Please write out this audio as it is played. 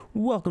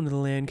Welcome to the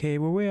Land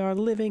Cave, where we are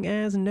living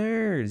as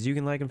nerds. You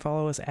can like and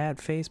follow us at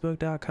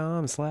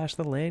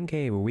facebook.com/the Land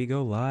Cave, where we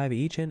go live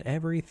each and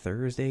every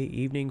Thursday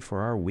evening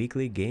for our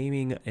weekly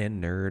gaming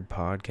and nerd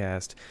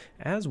podcast,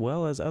 as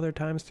well as other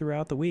times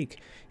throughout the week.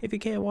 If you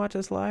can't watch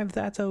us live,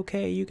 that's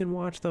okay. You can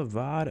watch the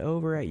VOD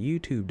over at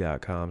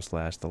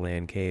youtube.com/the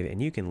Land Cave,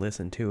 and you can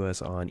listen to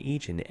us on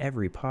each and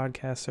every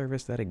podcast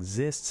service that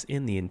exists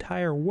in the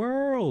entire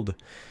world.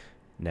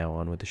 Now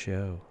on with the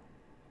show.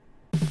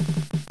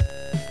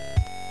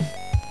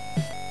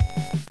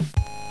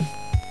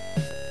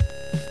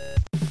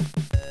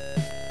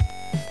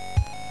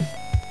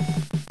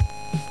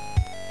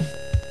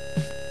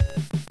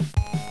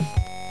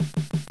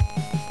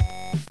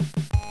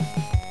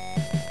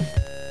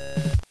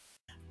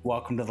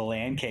 Welcome to the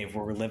Land Cave,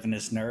 where we're living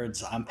as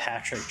nerds. I'm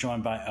Patrick,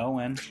 joined by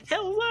Owen.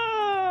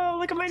 Hello!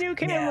 Look at my new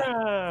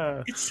camera!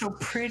 Yeah, it's so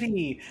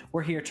pretty.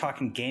 We're here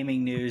talking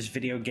gaming news,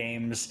 video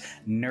games,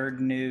 nerd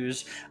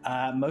news,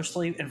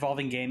 mostly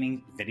involving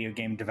gaming, video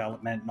game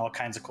development, and all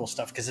kinds of cool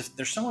stuff. Because if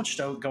there's so much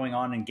going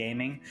on in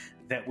gaming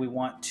that we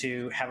want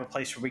to have a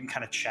place where we can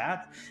kind of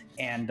chat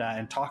and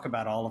talk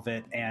about all of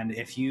it. And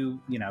if you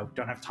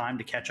don't have time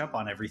to catch up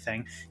on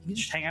everything, you can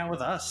just hang out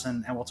with us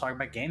and we'll talk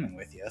about gaming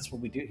with you. That's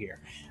what we do here.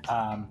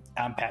 I'm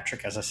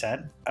Patrick, as I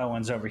said.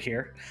 Owen's over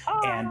here.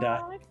 And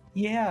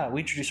yeah,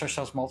 we introduce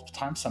ourselves multiple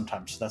times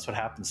sometimes, so that's what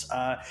happens.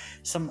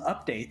 Some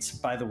updates,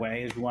 by the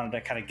way, as we wanted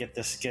to kind of get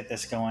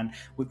this going.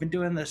 We've been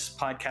doing this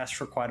podcast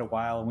for quite a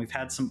while, and we've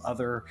had some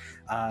other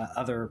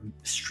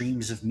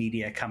streams of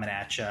media coming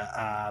at you,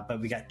 but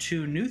we got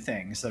two new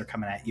things that are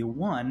coming at you.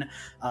 One,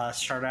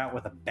 start out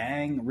with a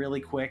bang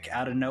really quick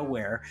out of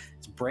nowhere.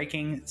 It's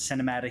Breaking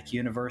Cinematic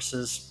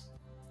Universes.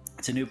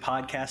 It's a new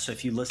podcast, so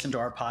if you listen to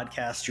our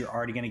podcast, you're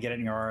already going to get it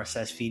in your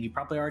RSS feed. You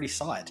probably already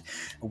saw it.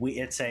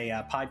 It's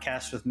a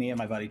podcast with me and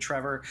my buddy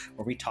Trevor,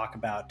 where we talk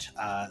about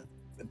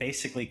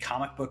basically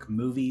comic book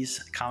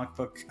movies, comic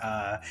book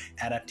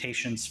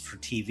adaptations for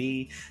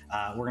TV.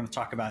 We're going to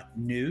talk about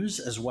news,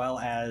 as well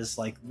as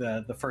like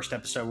the first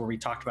episode where we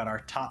talked about our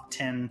top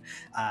 10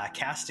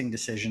 casting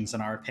decisions,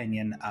 in our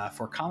opinion,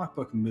 for comic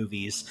book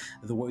movies,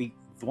 the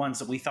ones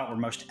that we thought were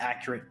most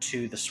accurate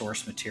to the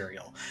source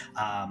material,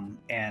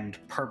 and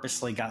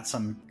purposely got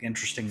some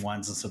interesting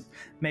ones and some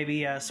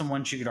maybe some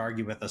ones you could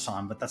argue with us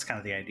on, but that's kind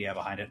of the idea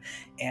behind it.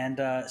 And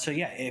so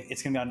yeah,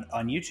 it's going to be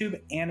on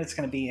YouTube, and it's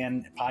going to be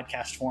in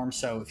podcast form.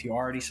 So if you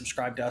already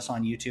subscribe to us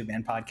on YouTube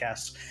and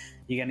podcasts,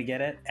 you're going to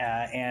get it.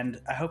 And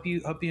I hope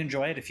you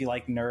enjoy it. If you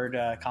like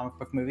nerd comic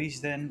book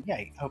movies, then yeah,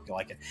 I hope you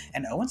like it.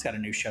 And Owen's got a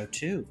new show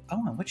too.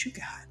 Owen, what you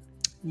got?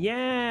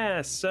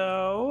 Yeah,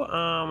 so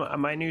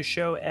my new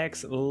show,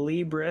 Ex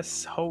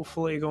Libris,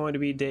 hopefully going to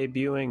be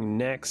debuting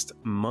next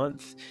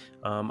month.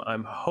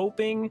 I'm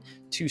hoping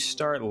to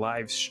start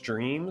live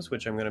streams,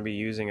 which I'm going to be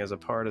using as a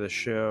part of the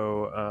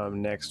show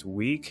next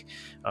week.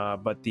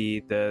 But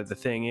the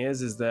thing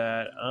is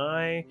that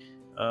I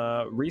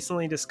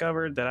recently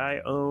discovered that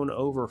I own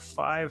over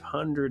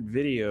 500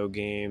 video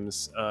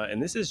games,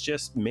 and this is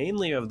just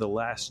mainly of the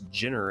last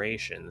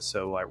generation.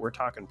 So like we're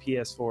talking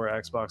PS4,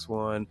 Xbox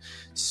One,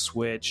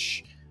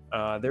 Switch.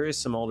 There is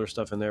some older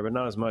stuff in there, but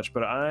not as much.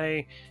 But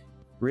I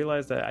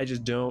realized that I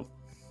just don't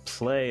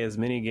play as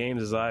many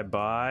games as I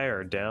buy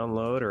or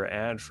download or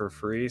add for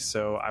free.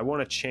 So I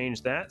want to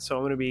change that. So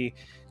I'm going to be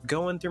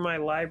going through my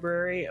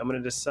library. I'm going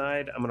to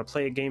decide I'm going to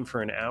play a game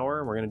for an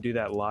hour. We're going to do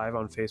that live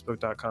on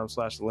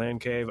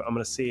facebook.com/landcave. I'm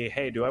going to see,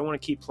 hey, do I want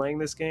to keep playing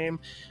this game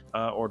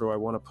or do I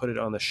want to put it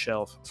on the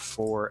shelf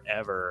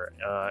forever?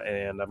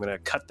 And I'm going to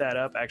cut that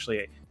up.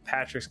 Actually,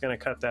 Patrick's going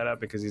to cut that up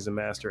because he's a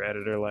master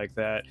editor like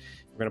that.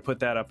 We're going to put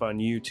that up on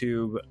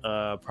YouTube,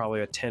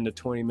 probably a 10 to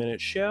 20 minute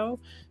show.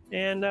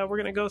 And we're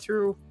going to go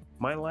through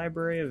my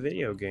library of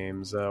video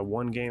games,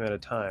 one game at a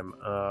time.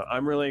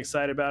 I'm really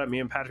excited about it. Me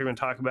and Patrick have been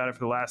talking about it for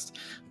the last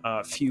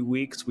few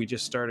weeks. We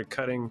just started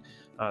cutting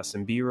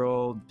some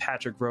B-roll.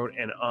 Patrick wrote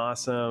an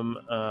awesome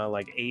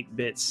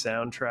 8-bit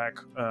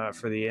soundtrack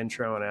for the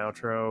intro and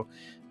outro.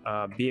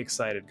 Be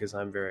excited, because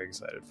I'm very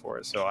excited for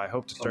it. So I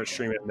hope to start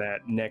streaming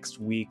that next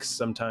week,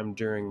 sometime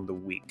during the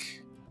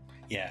week.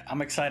 Yeah,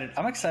 I'm excited.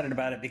 I'm excited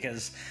about it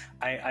because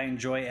I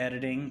enjoy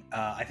editing.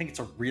 I think it's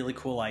a really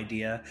cool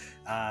idea,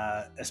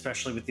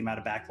 especially with the amount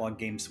of backlog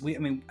games.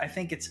 I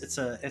think it's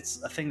a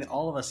thing that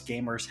all of us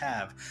gamers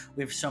have.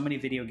 We have so many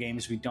video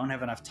games. We don't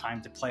have enough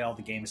time to play all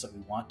the games that we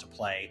want to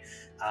play.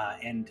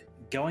 And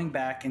going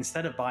back,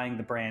 instead of buying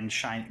the brand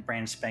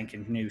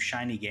spanking new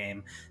shiny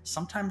game,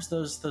 sometimes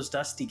those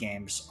dusty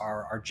games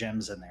are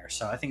gems in there.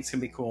 So I think it's gonna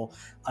be cool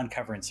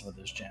uncovering some of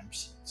those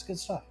gems. It's good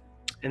stuff.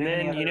 And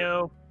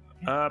then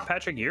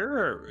Patrick,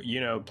 you're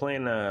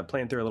playing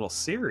through a little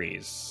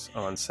series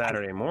on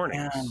Saturday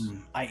mornings.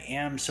 I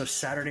am. So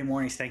Saturday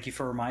mornings, thank you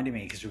for reminding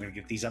me, because we're going to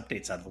get these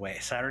updates out of the way.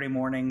 Saturday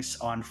mornings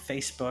on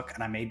Facebook,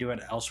 and I may do it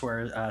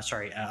elsewhere,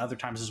 other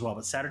times as well.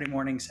 But Saturday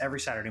mornings, every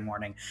Saturday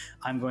morning,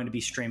 I'm going to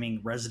be streaming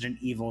Resident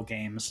Evil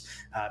games,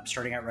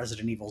 starting at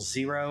Resident Evil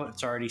 0.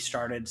 It's already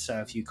started, so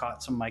if you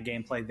caught some of my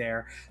gameplay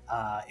there.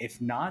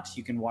 If not,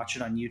 you can watch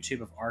it on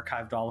YouTube. I've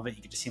archived all of it.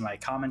 You get to see my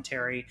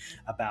commentary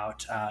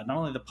about not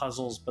only the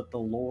puzzles, but the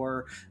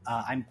lore.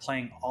 I'm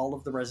playing all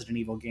of the Resident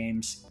Evil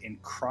games in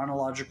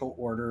chronological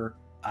order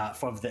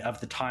of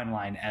the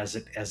timeline, as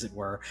it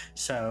were,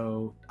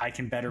 so I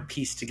can better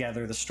piece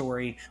together the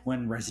story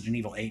when Resident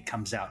Evil 8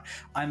 comes out.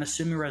 I'm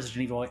assuming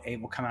Resident Evil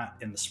 8 will come out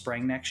in the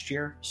spring next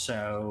year,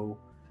 so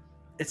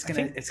it's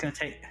gonna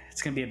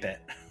be a bit.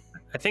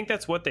 I think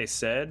that's what they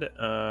said.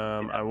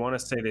 I want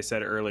to say they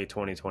said early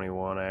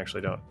 2021. I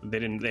actually don't.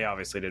 They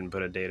obviously didn't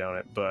put a date on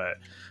it, but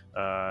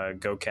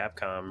go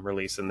Capcom,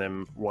 releasing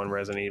them one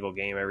Resident Evil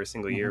game every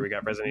single year. We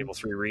got Resident Evil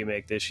 3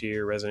 remake this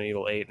year, Resident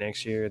Evil 8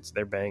 next year.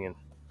 They're banging.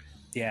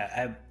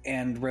 Yeah,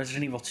 and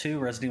Resident Evil 2,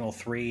 Resident Evil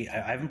 3. I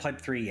haven't played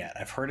 3 yet.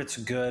 I've heard it's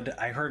good.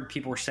 I heard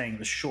people were saying it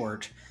was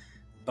short,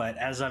 but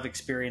as I've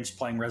experienced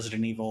playing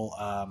Resident Evil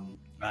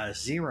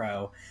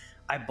 0.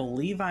 I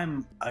believe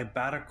I'm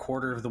about a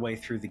quarter of the way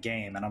through the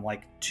game, and I'm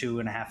like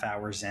 2.5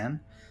 hours in.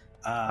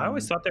 I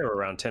always thought they were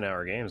around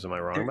 10-hour games. Am I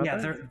wrong about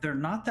that? Yeah, they're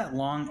not that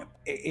long.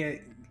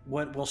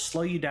 What will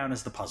slow you down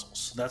is the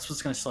puzzles. That's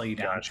what's going to slow you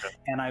down. Gotcha.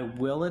 And I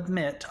will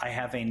admit, I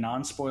have a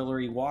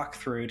non-spoilery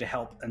walkthrough to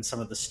help in some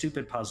of the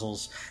stupid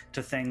puzzles,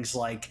 to things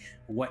like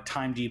what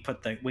time do you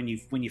put when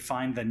you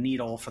find the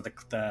needle for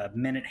the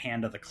minute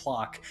hand of the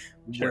clock,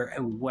 Sure.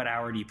 what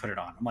hour do you put it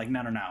on? I'm like,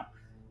 no.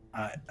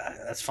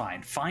 That's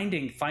fine.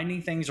 Finding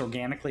things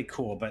organically,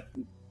 cool, but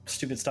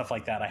stupid stuff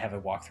like that I have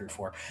a walkthrough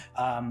for.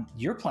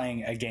 You're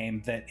playing a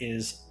game that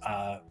is,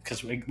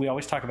 because we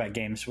always talk about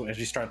games as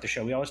we start the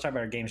show. We always talk about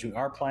our games we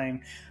are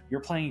playing.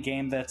 You're playing a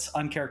game that's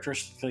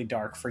uncharacteristically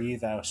dark for you,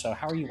 though. So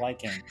how are you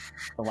liking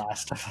The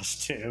Last of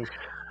Us 2?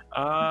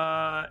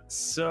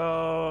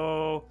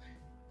 So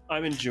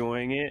I'm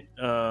enjoying it.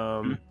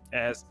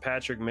 As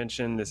Patrick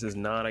mentioned, this is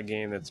not a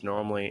game that's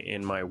normally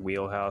in my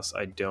wheelhouse.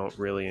 I don't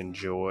really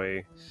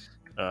enjoy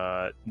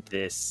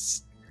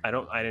this. I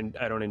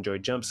don't enjoy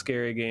jump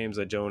scary games.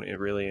 I don't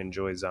really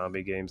enjoy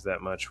zombie games that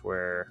much,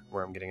 where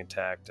I'm getting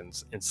attacked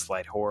and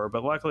slight horror.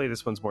 But luckily,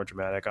 this one's more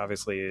dramatic.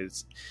 Obviously,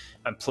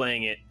 I'm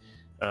playing it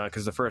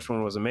because the first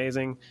one was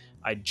amazing.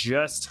 I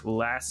just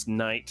last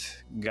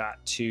night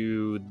got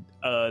to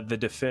the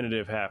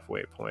definitive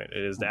halfway point.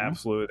 It is the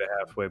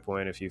halfway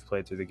point. If you've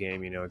played through the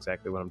game, you know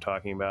exactly what I'm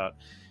talking about.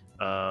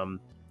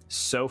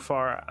 So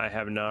far, I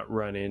have not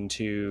run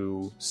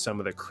into some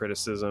of the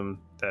criticism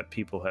that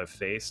people have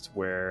faced,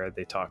 where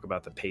they talk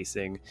about the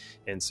pacing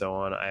and so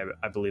on.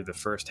 I believe the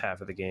first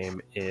half of the game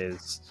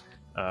is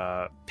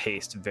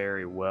paced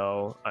very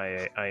well.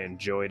 I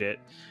enjoyed it.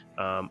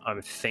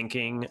 I'm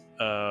thinking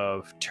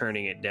of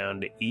turning it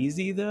down to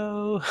easy,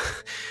 though,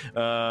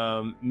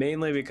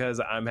 mainly because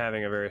I'm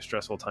having a very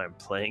stressful time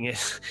playing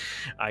it.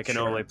 I can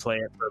only play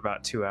it for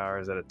about 2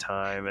 hours at a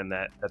time, and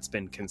that's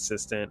been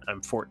consistent.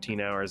 I'm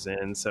 14 hours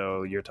in,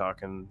 so you're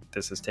talking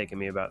this has taken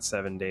me about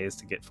 7 days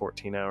to get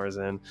 14 hours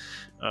in.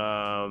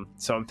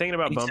 So I'm thinking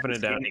about bumping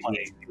it down to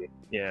easy.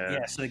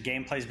 Yeah, so the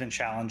gameplay's been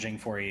challenging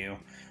for you.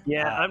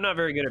 Yeah, I'm not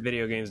very good at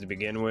video games to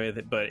begin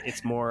with, but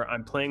it's more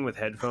I'm playing with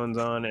headphones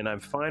on, and I'm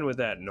fine with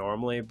that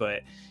normally,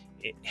 but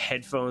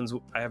headphones,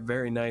 I have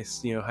very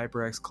nice,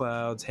 HyperX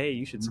Clouds. Hey,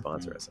 you should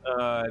sponsor us.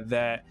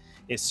 That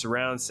is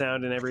surround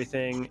sound and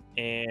everything,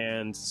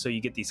 and so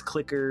you get these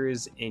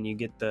clickers, and you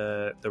get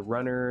the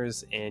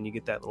runners, and you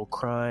get that little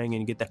crying,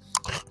 and you get that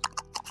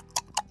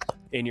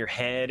in your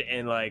head,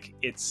 and like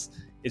it's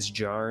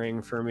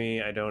jarring for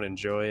me. I don't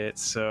enjoy it,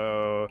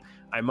 so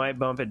I might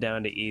bump it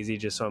down to easy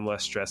just so I'm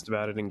less stressed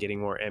about it and getting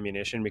more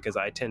ammunition, because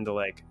I tend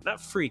to not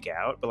freak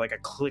out, but like a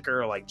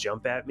clicker will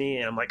jump at me,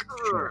 and I'm like,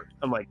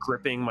 I'm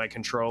gripping my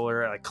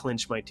controller, I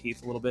clench my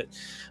teeth a little bit.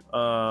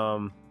 So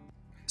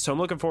I'm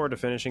looking forward to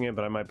finishing it,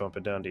 but I might bump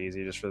it down to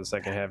easy just for the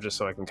second half, just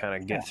so I can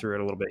kind of get through it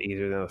a little bit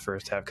easier than the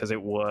first half, because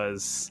it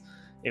was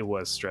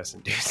stress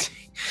inducing.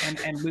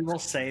 And we will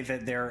say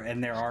that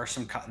there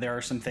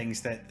are some things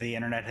that the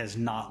internet has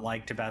not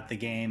liked about the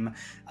game.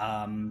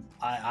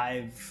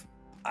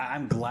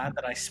 I'm glad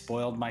that I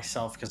spoiled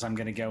myself, because I'm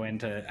going to go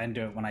into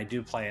it when I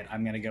do play it.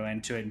 I'm going to go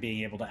into it and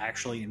being able to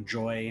actually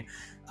enjoy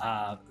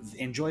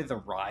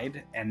the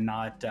ride, and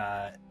not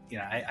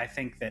I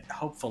think that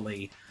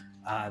hopefully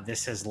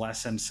this has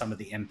lessened some of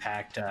the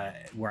impact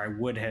where I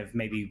would have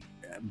maybe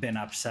been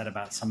upset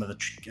about some of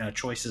the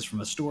choices from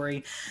the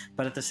story.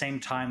 But at the same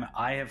time,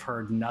 I have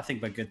heard nothing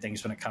but good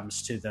things when it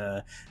comes to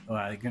the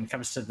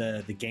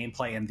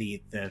gameplay and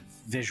the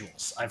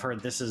visuals. I've heard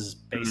this is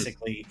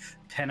basically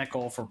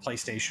pinnacle for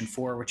PlayStation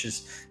 4, which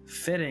is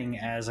fitting,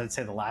 as I'd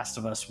say The Last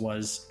of Us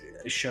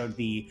showed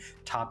the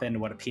top end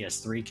of what a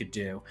PS3 could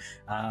do.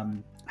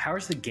 How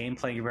is the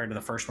gameplay compared to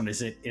the first one?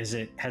 Has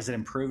it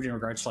improved in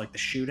regards to the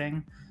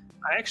shooting?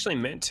 I actually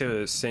meant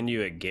to send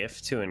you a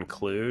GIF to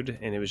include,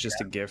 and it was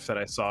just a GIF that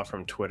I saw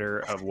from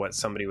Twitter of what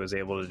somebody was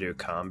able to do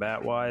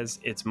combat-wise.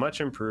 It's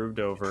much improved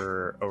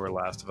over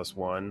Last of Us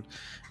 1.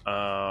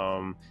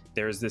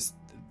 There's this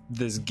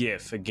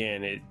GIF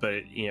again, but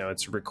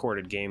it's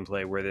recorded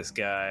gameplay where this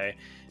guy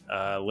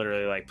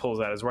literally like pulls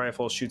out his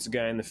rifle, shoots a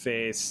guy in the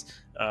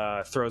face,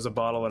 throws a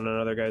bottle in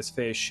another guy's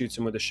face, shoots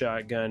him with a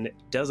shotgun,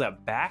 does a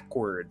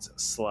backwards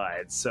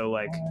slide. So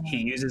like he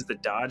uses the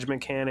dodge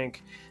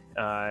mechanic.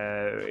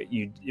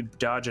 You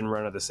dodge and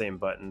run are the same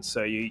button,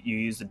 so you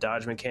use the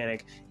dodge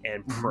mechanic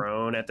and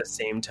prone at the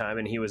same time,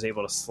 and he was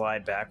able to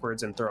slide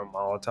backwards and throw a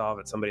Molotov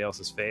at somebody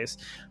else's face.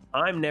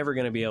 I'm never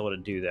going to be able to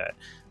do that.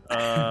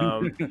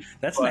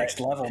 That's next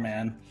level,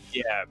 man.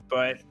 Yeah,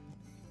 but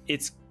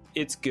it's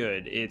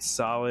good. It's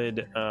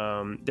solid.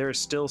 There's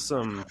still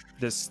some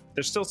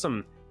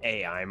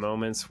AI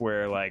moments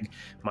where like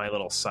my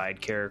little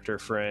side character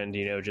friend,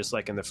 just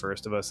like in the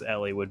first of us,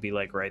 Ellie would be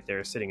like right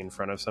there sitting in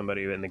front of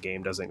somebody and the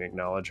game doesn't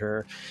acknowledge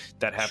her.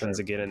 That happens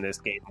again in this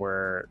game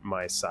where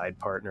my side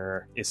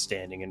partner is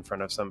standing in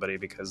front of somebody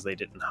because they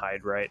didn't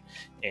hide right.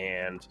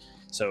 And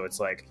so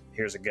it's like,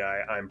 here's a guy,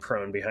 I'm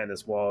prone behind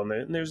this wall,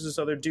 and there's this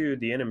other dude,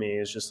 the enemy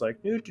is just like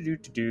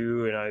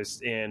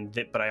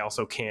but I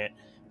also can't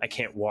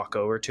walk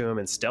over to him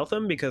and stealth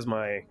him because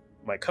my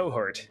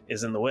cohort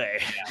is in the way.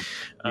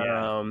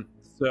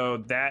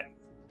 So that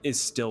is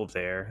still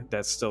there.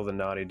 That's still the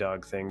Naughty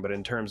Dog thing. But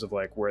in terms of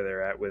like where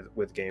they're at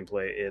with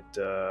gameplay,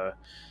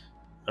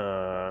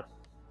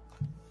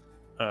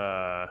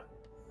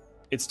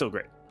 it's still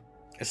great.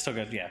 It's still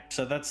good, yeah.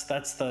 So that's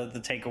the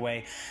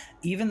takeaway.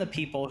 Even the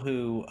people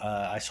who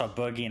I saw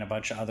Boogie and a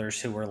bunch of others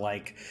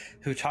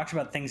who talked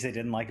about things they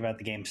didn't like about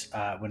the games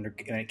when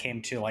it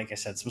came to, like I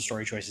said, some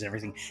story choices and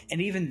everything.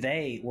 And even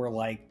they were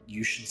like,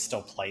 you should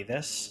still play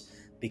this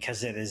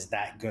because it is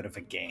that good of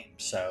a game.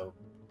 So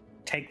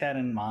take that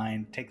in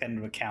mind, take that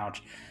into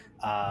account.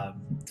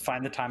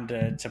 Find the time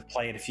to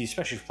play it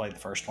especially if you played the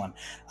first one.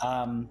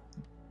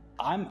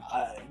 I'm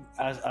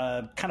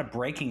kind of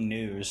breaking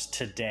news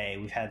today.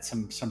 We've had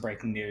some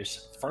breaking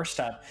news. First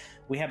up,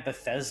 we have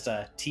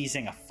Bethesda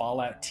teasing a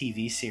Fallout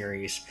TV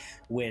series,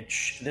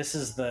 which this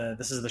is the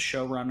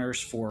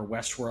showrunners for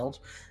Westworld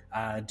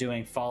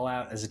doing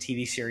Fallout as a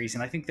TV series,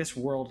 and I think this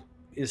world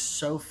is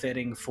so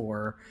fitting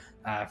for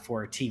a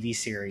TV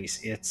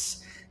series.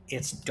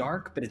 It's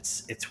dark, but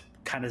it's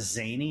kind of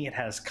zany. It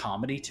has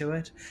comedy to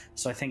it,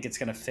 so I think it's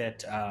going to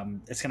fit.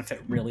 It's going to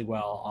fit really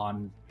well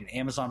on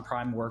Amazon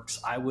Prime works.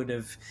 I would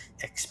have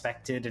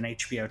expected an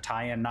HBO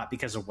tie-in, not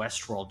because of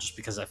Westworld, just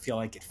because I feel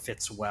like it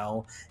fits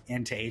well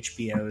into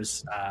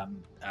HBO's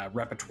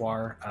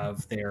repertoire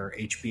of their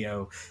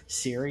HBO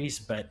series.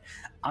 But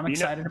I'm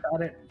excited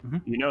about it.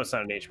 Mm-hmm. It's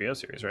not an HBO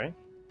series, right?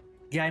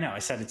 Yeah, I know. I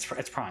said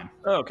it's Prime.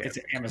 Oh, okay. It's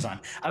Amazon.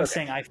 I was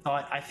saying I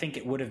think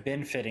it would have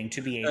been fitting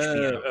to be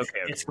HBO.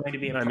 Okay. It's going to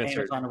be an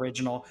Amazon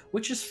original,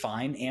 which is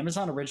fine.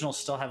 Amazon originals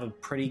still have a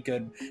pretty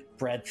good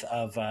breadth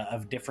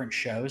of different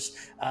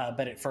shows.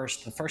 But at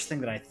first, the first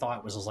thing that I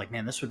thought was like,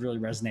 man, this would really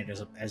resonate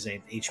as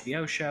an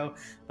HBO show.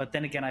 But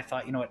then again, I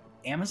thought, you know what,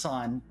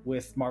 Amazon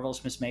with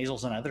Marvelous Miss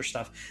Maisels and other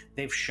stuff,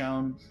 they've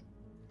shown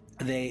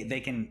they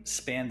can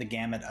span the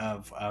gamut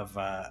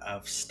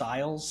of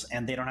styles,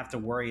 and they don't have to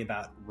worry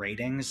about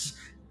ratings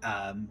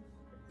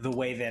the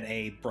way that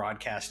a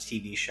broadcast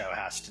TV show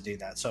has to do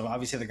that. So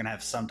obviously they're going to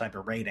have some type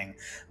of rating,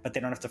 but they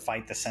don't have to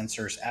fight the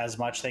censors as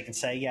much. They can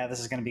say, yeah, this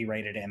is going to be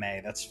rated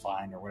MA, that's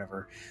fine, or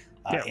whatever.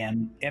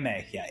 And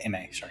MA,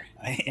 sorry,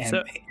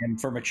 and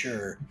for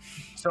mature.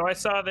 So I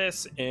saw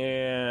this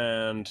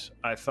and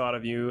I thought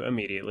of you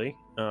immediately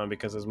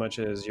because as much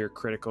as you're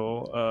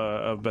critical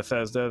of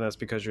Bethesda, that's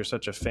because you're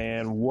such a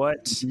fan.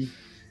 What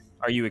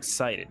are you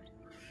excited?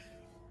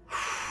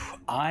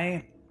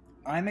 I'm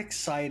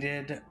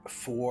excited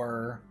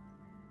for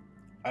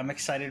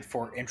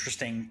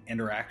interesting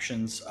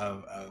interactions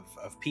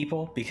of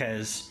people,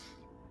 because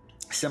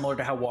similar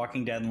to how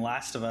Walking Dead and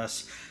Last of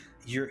Us,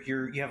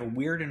 you have a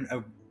weird and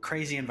a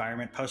crazy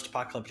environment,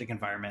 post-apocalyptic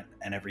environment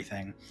and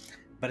everything,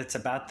 but it's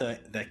about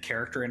the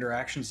character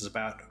interactions. It's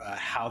about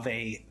how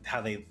they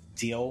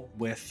deal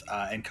with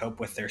and cope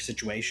with their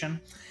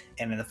situation.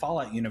 And in the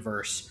Fallout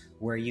universe,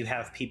 where you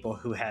have people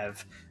who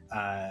have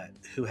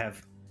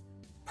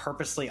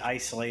purposely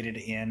isolated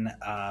in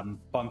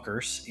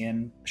bunkers,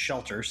 in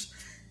shelters,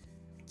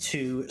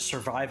 to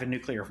survive a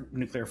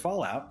nuclear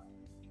fallout,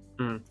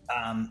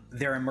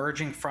 they're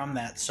emerging from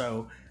that.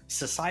 So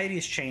society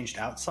has changed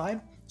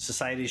outside,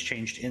 society has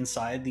changed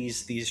inside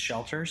these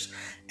shelters,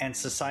 and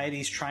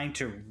society's trying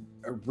to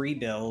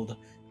rebuild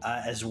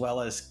as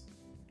well as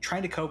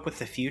trying to cope with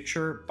the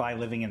future by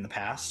living in the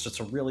past. So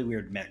it's a really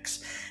weird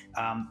mix.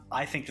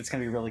 I think it's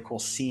going to be really cool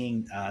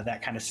seeing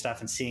that kind of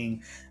stuff, and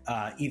seeing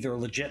either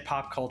legit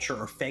pop culture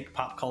or fake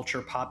pop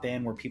culture pop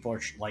in, where people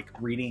are like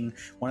reading.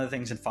 One of the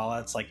things in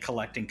Fallout's like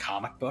collecting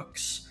comic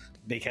books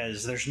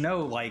because there's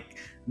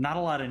not a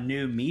lot of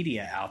new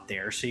media out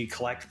there. So you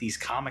collect these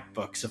comic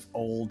books of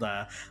old,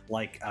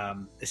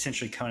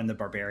 essentially Conan the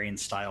Barbarian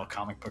style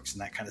comic books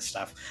and that kind of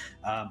stuff.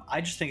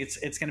 I just think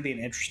it's going to be an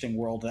interesting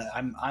world.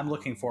 I'm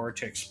looking forward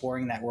to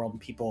exploring that world and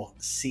people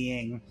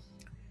seeing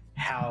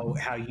how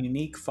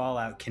unique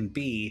Fallout can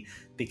be,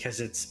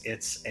 because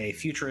it's a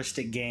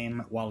futuristic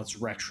game while it's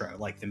retro.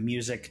 Like the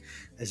music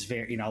is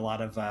very, a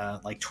lot of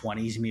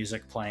 20s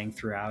music playing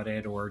throughout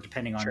it, or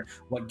depending on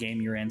what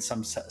game you're in,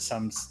 some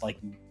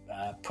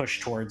push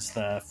towards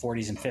the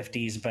 40s and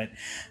 50s, but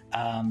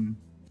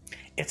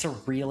it's a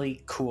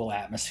really cool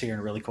atmosphere and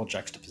a really cool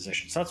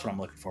juxtaposition. So that's what I'm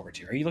looking forward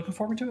to. Are you looking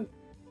forward to it?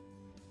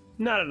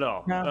 Not at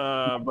all.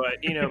 No.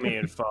 But you know me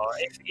and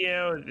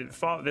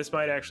Fallout. This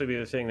might actually be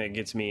the thing that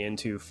gets me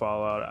into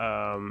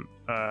Fallout.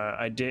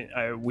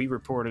 We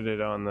reported it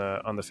on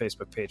the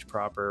Facebook page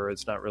proper.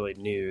 It's not really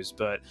news,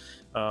 but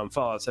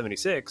Fallout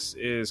 76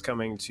 is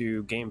coming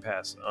to Game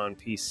Pass on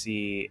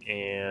PC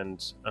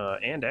and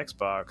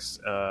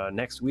Xbox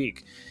next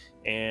week.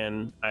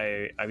 And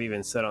I've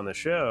even said on the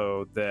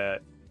show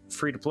that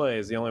free to play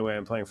is the only way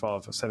I'm playing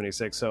Fallout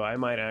 76, so I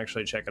might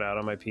actually check it out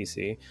on my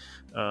PC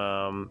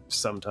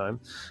sometime.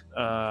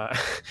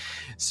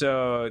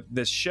 So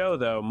this show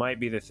though might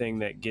be the thing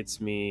that gets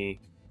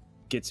me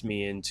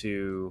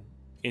into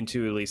at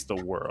least the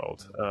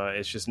world.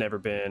 It's just never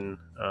been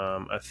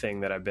a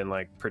thing that I've been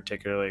like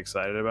particularly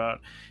excited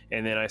about.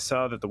 And then I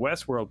saw that the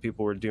Westworld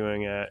people were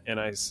doing it, and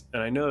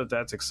I know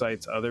that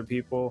excites other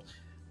people.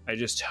 I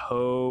just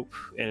hope,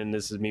 and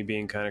this is me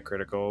being kind of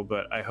critical,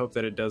 but I hope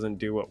that it doesn't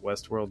do what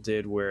Westworld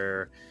did,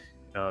 where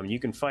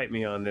you can fight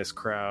me on this,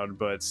 crowd,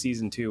 but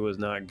season 2 was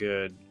not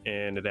good,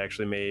 and it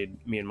actually made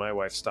me and my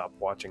wife stop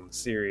watching the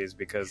series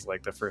because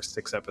like the first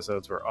 6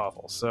 episodes were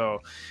awful. So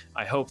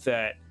I hope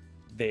that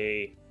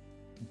they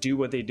do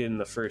what they did in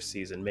the first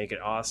season, make it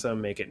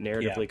awesome, make it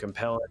narratively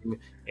compelling,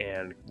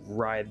 and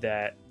ride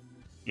that,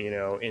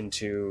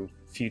 into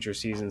future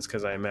seasons,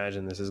 because I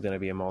imagine this is going to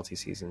be a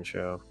multi-season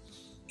show.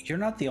 You're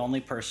not the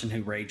only person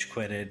who rage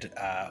quitted,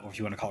 or if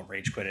you want to call it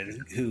rage quitted,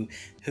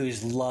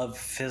 whose love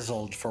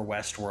fizzled for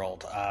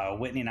Westworld.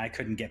 Whitney and I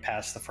couldn't get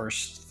past the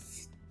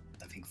first,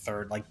 I think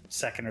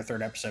second or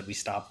third episode we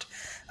stopped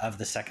of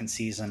the second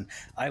season.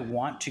 I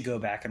want to go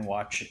back and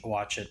watch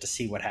it to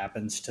see what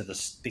happens to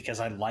this, because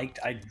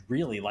I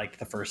really liked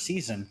the first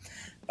season,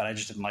 but I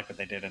just didn't like what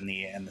they did in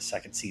the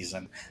second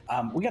season.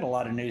 We got a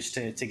lot of news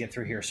to get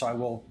through here,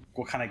 so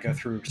we'll kind of go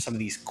through some of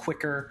these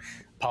quicker.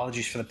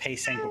 Apologies for the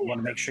pacing, but we want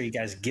to make sure you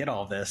guys get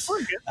all this.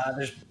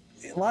 There's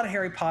a lot of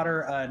Harry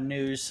Potter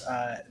news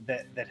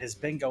that has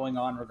been going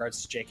on in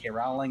regards to J.K.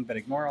 Rowling, but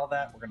ignore all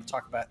that. We're going to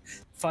talk about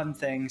fun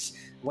things.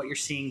 What you're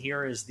seeing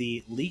here is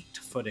the leaked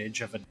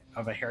footage of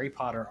a Harry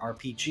Potter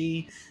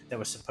RPG that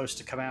was supposed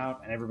to come out,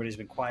 and everybody's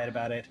been quiet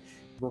about it.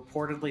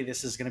 Reportedly,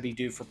 this is going to be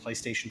due for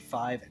PlayStation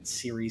 5 and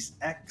Series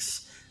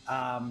X.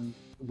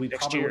 We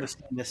probably would have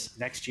seen this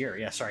next year.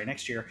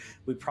 Next year.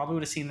 We probably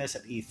would have seen this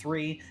at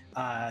E3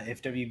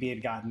 if WB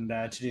had gotten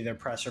to do their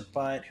presser,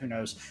 but who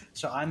knows?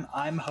 So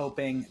I'm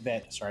hoping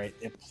that. Sorry,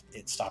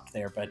 it stopped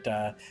there, but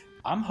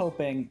I'm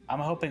hoping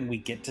we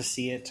get to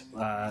see it.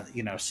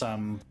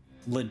 Some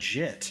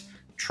legit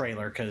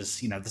trailer,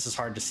 because this is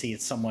hard to see.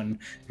 It's someone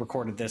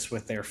recorded this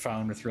with their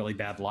phone with really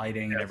bad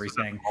lighting and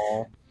everything.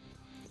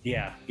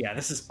 Yeah.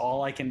 This is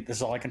all I can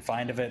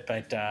find of it,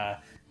 but.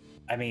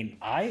 I mean,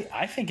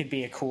 I think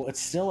it's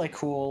still a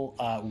cool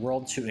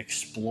world to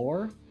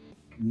explore,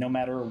 no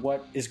matter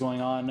what is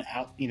going on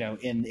out,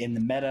 in the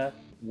meta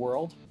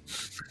world.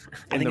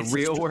 In the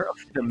real world?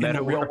 The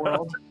meta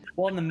world?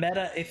 Well, in the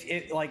meta,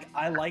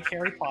 I like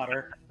Harry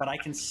Potter, but I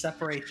can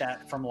separate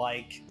that from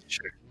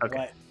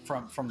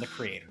from the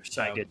creator.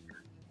 So I did.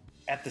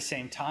 At the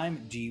same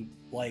time, do you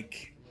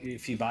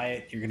if you buy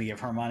it, you're going to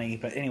give her money.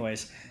 But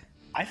anyways,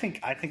 I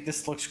think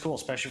this looks cool,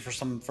 especially for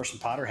some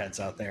Potterheads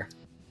out there.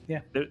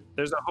 Yeah,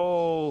 there's a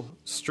whole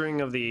string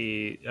of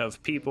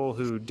people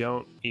who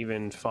don't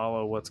even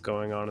follow what's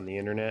going on the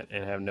internet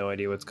and have no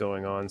idea what's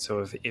going on.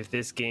 So if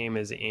this game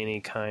is any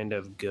kind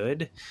of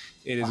good,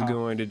 it is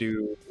going to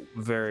do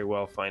very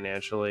well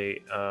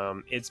financially.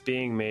 It's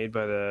being made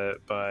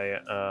by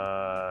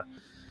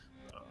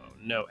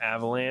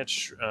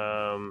Avalanche.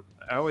 I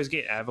always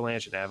get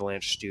Avalanche and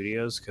Avalanche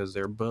Studios because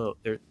they're both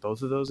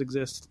of those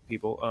exist.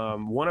 People.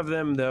 One of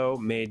them though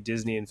made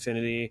Disney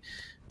Infinity.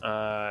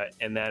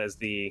 And that is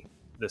the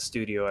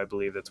studio, I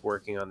believe, that's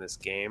working on this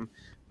game.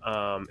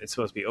 It's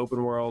supposed to be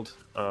open world.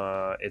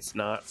 It's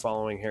not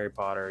following Harry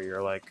Potter.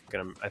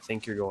 I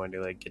think you're going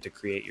to get to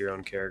create your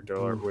own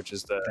character, which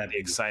is the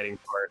exciting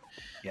part.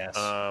 Yes.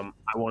 I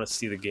want to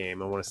see the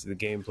game. I want to see the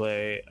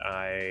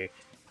gameplay.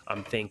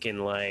 I'm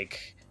thinking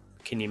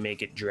can you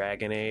make it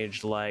Dragon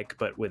Age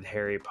but with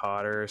Harry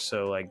Potter?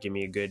 So give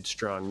me a good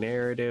strong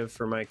narrative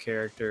for my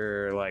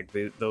character.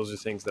 Those are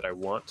things that I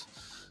want.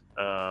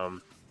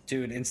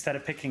 Dude, instead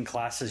of picking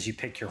classes, you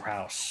pick your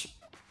house.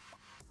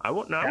 I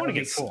want to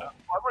get cool.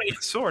 I want to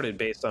get sorted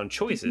based on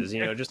choices,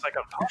 just like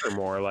on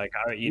Pottermore. Like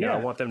I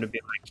want them to be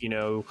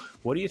like,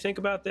 what do you think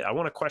about that? I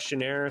want a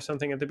questionnaire or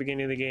something at the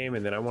beginning of the game,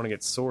 and then I want to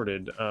get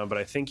sorted. But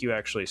I think you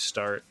actually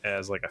start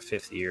as like a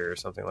 5th year or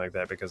something like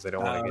that because they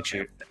don't want to get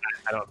you.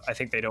 I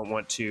think they don't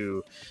want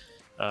to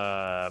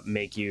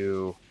make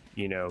you,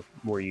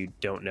 where you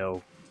don't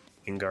know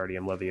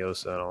Wingardium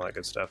Leviosa and all that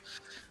good stuff.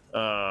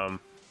 I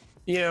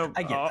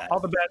get all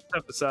the bad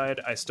stuff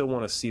aside, I still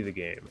want to see the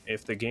game.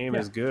 If the game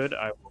is good,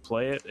 I will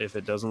play it. If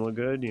it doesn't look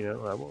good,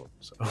 I won't.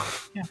 So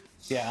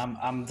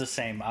I'm the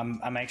same.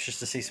 I'm anxious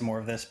to see some more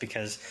of this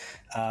because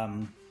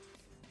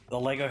the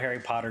Lego Harry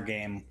Potter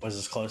game was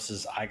as close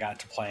as I got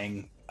to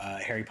playing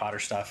Harry Potter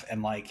stuff,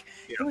 and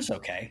it was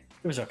okay.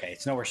 It was okay.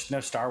 It's no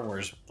Star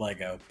Wars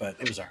Lego, but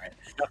it was all right.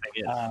 Nothing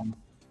is.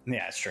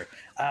 Yeah, it's true.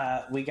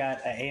 We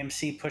got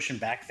AMC pushing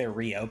back their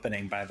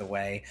reopening, by the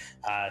way,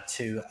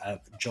 to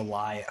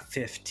July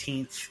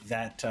 15th.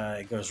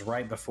 That goes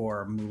right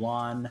before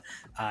Mulan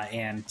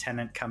and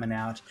Tenet coming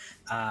out.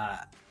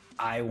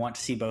 I want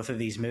to see both of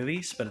these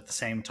movies, but at the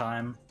same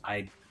time,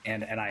 I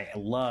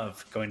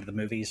love going to the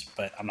movies,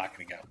 but I'm not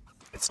going to go.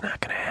 It's not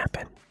going to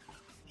happen.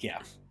 Yeah.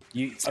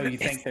 You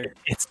think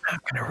it's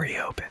not going to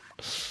reopen?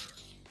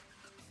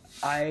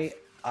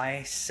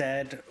 I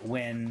said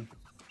when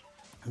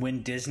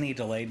Disney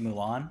delayed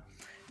Mulan,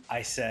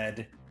 I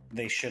said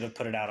they should have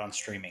put it out on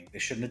streaming. They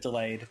shouldn't have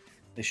delayed.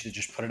 They should have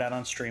just put it out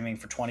on streaming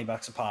for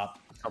 $20 a pop.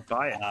 I'll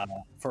buy it.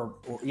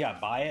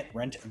 Buy it,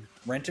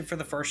 rent it for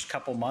the first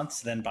couple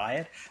months, then buy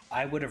it.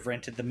 I would have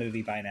rented the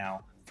movie by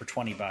now for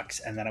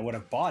 $20, and then I would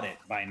have bought it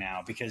by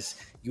now because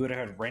you would have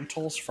had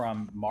rentals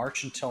from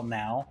March until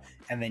now,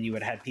 and then you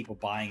would have had people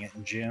buying it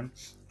in June.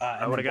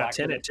 I would have got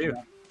Tenet too.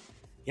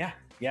 Yeah.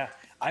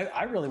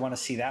 I really want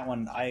to see that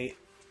one.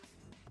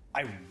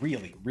 I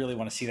really, really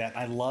want to see that.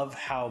 I love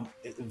how,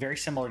 very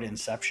similar to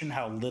Inception,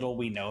 how little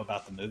we know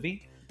about the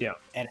movie. Yeah.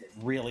 And it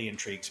really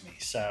intrigues me.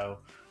 So,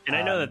 and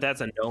I know that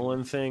that's a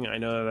Nolan thing. I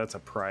know that that's a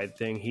Pride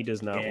thing. He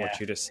does not want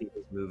you to see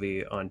his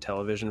movie on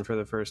television for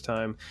the first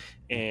time.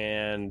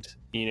 And,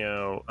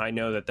 I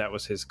know that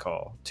was his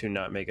call to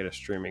not make it a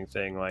streaming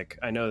thing. Like,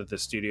 I know that the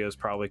studios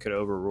probably could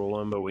overrule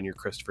him, but when you're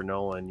Christopher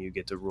Nolan, you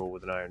get to rule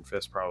with an iron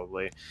fist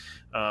probably.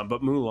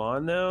 But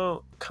Mulan,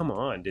 though, come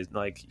on. Did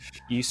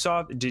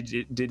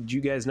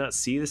you guys not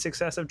see the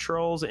success of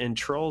Trolls? And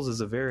Trolls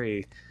is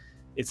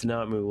it's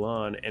not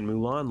Mulan, and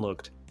Mulan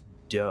looked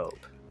dope.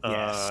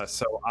 Yes.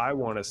 So I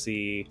want to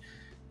see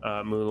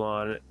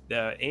Mulan.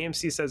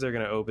 AMC says they're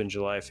going to open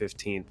July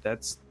 15th.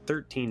 That's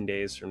 13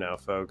 days from now,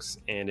 folks.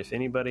 And if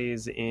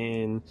anybody's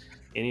in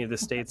any of the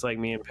states like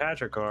me and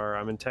Patrick are,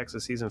 I'm in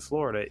Texas, he's in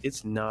Florida,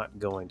 it's not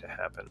going to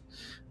happen.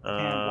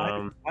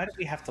 Why do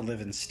we have to live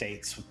in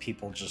states with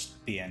people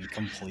just being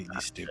completely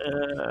stupid?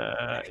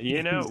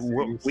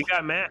 We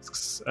got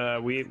masks.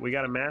 We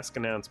got a mask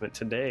announcement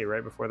today,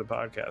 right before the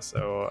podcast.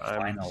 So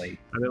I'm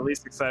at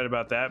least excited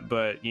about that.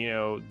 But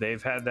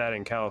they've had that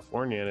in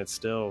California, and it's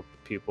still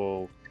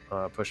people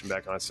pushing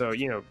back on it. So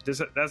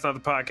that's not the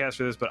podcast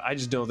for this, but I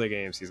just don't think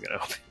AMC is going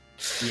to open.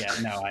 Yeah,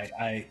 no,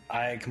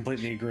 I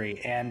completely agree.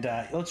 And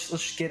let's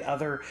just get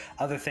other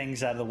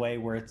things out of the way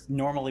where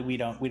normally we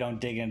don't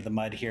dig into the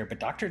mud here. But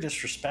Dr.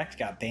 Disrespect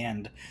got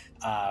banned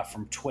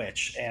from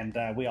Twitch, and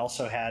we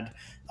also had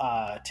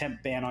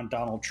temp ban on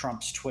Donald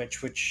Trump's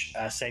Twitch, which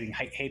citing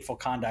hateful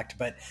conduct.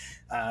 But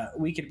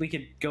we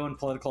could go in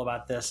political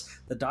about this.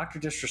 The Dr.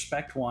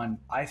 Disrespect one,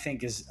 I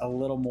think, is a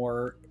little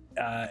more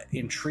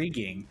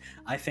intriguing.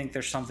 I think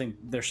there's something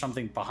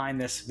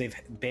behind this. They've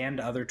banned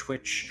other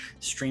Twitch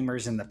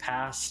streamers in the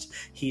past.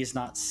 He is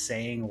not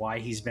saying why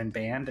he's been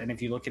banned, and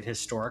if you look at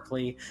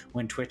historically,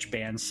 when Twitch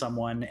bans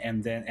someone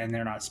and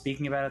they're not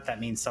speaking about it, that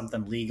means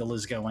something legal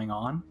is going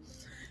on.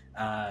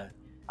 I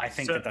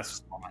think that's what's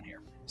going on here.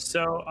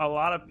 So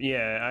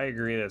I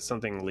agree that's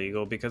something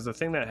legal, because the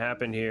thing that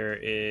happened here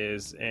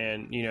is,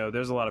 and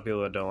there's a lot of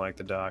people that don't like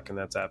the doc, and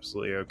that's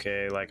absolutely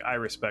okay. Like, I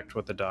respect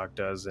what the doc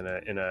does in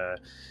a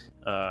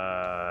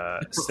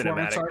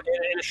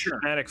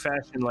cinematic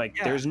fashion. Like,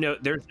 there's no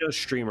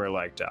streamer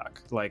like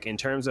doc. Like, in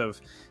terms of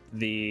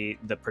the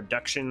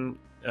production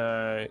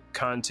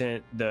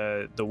content,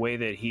 the way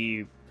that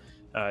he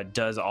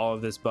does all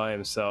of this by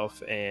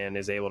himself and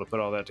is able to put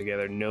all that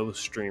together. No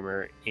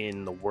streamer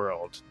in the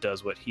world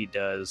does what he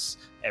does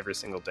every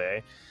single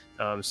day.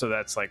 So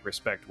that's like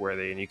respect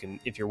worthy. And you can,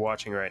 if you're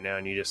watching right now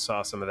and you just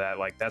saw some of that,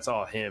 like, that's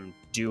all him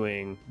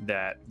doing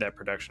that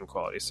production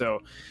quality.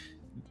 So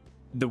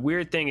the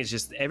weird thing is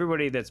just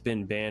everybody that's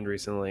been banned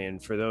recently,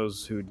 and for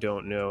those who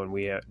don't know, and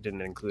we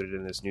didn't include it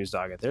in this news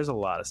docket, there's a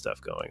lot of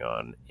stuff going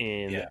on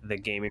in the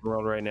gaming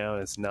world right now,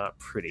 and it's not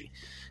pretty.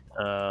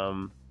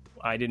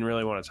 I didn't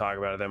really want to talk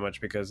about it that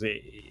much because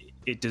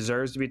it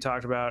deserves to be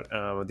talked about.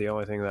 The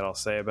only thing that I'll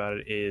say about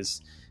it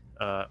is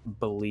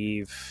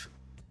believe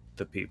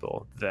the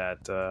people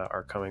that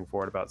are coming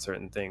forward about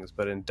certain things.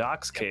 But in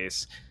Doc's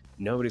case,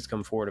 nobody's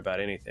come forward about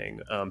anything.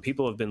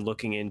 People have been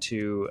looking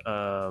into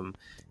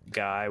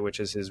Guy, which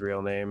is his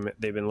real name.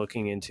 They've been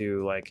looking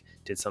into, like,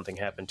 did something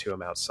happen to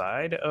him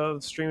outside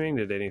of streaming?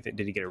 Did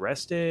he get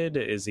arrested?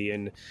 Is he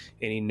in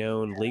any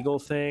known legal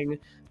thing?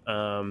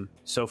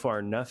 So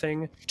far,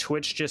 nothing.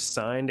 Twitch just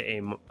signed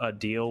a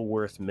deal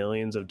worth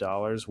millions of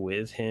dollars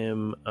with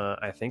him,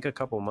 I think a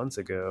couple months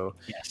ago.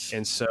 Yes.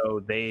 And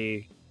so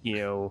they,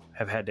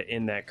 have had to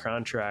end that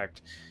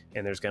contract,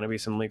 and there's going to be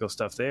some legal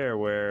stuff there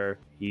where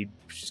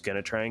he's going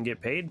to try and get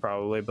paid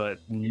probably, but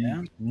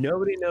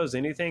nobody knows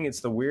anything. It's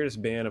the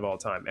weirdest ban of all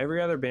time.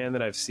 Every other ban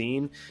that I've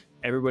seen,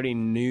 everybody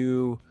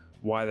knew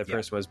why the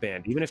person was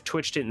banned. Even if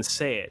Twitch didn't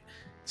say it,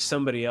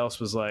 somebody else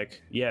was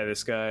like, yeah,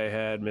 this guy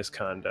had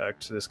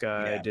misconduct, this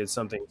guy did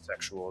something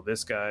sexual,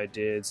 this guy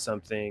did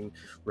something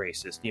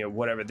racist,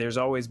 whatever. There's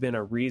always been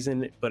a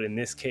reason, but in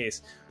this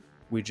case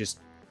we just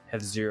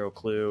have zero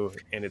clue,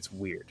 and it's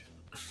weird.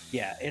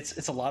 Yeah,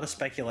 it's a lot of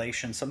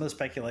speculation. Some of the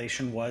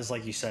speculation was,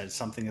 like you said,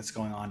 something that's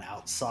going on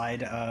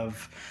outside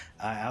of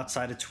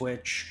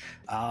Twitch.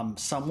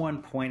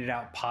 Someone pointed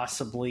out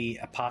possibly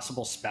a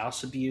possible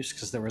spouse abuse,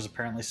 because there was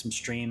apparently some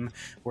stream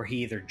where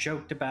he either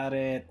joked about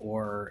it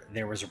or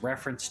there was a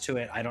reference to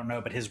it. I don't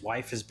know, but his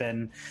wife has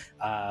been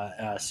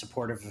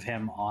supportive of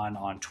him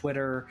on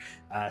Twitter,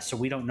 so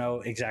we don't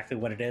know exactly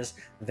what it is.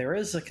 There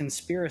is a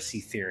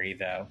conspiracy theory,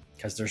 though,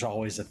 because there's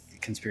always a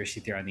conspiracy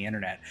theory on the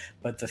internet.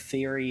 But the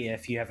theory,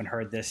 if you haven't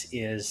heard this,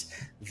 is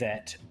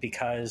that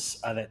because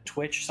that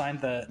Twitch signed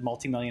the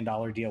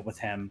multi-million-dollar deal with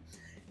him,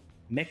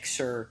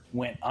 Mixer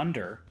went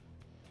under,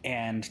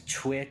 and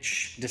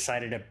Twitch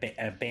decided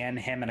to ban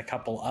him and a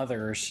couple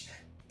others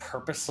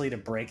purposely to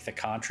break the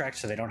contract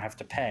so they don't have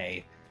to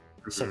pay.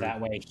 So that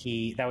way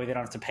they don't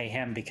have to pay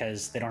him,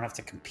 because they don't have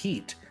to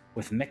compete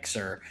with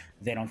Mixer.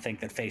 They don't think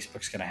that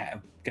Facebook's going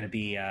to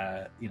be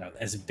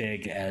as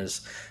big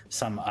as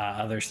some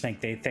others think.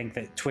 They think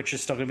that Twitch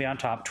is still going to be on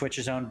top. Twitch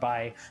is owned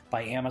by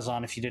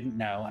Amazon, if you didn't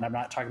know. And I'm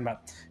not talking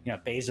about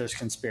Bezos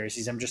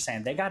conspiracies. I'm just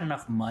saying they got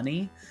enough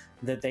money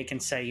that they can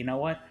say, you know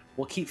what,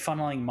 we'll keep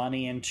funneling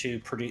money into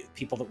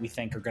people that we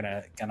think are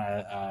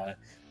gonna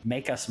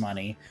make us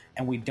money,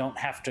 and we don't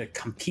have to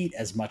compete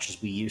as much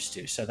as we used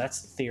to. So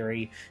that's the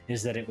theory,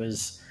 is that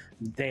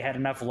they had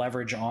enough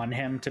leverage on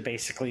him to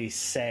basically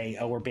say,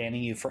 oh, we're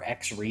banning you for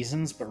X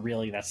reasons, but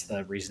really that's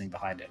the reasoning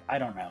behind it. I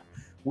don't know.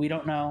 We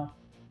don't know.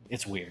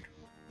 It's weird.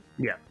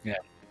 Yeah,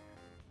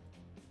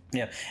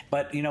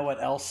 but you know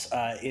what else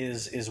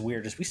is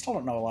weird is we still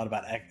don't know a lot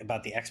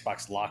about the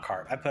Xbox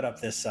Lockhart. I put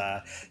up this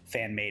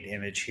fan-made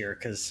image here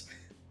because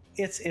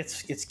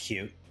it's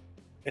cute.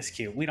 It's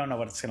cute. We don't know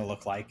what it's going to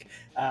look like.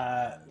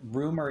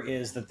 Rumor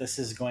is that this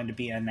is going to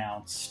be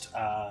announced.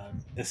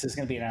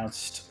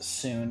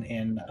 Soon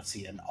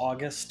in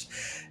August.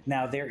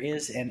 Now there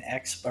is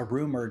a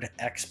rumored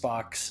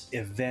Xbox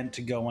event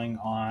going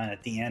on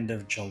at the end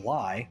of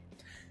July.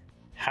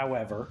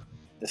 However,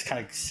 this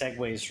kind of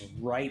segues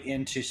right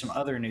into some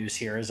other news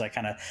here as I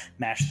kind of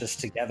mash this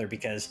together,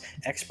 because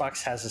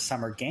Xbox has a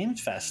Summer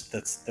Games Fest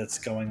that's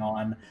going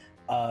on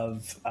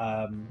of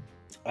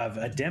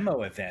a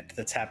demo event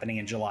that's happening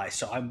in July.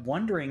 So I'm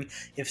wondering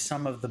if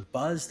some of the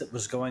buzz that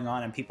was going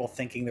on and people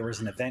thinking there was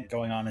an event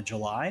going on in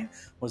July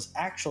was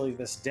actually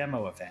this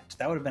demo event.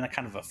 That would have been a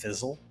kind of a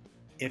fizzle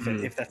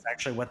if that's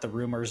actually what the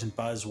rumors and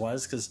buzz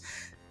was, because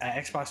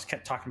Xbox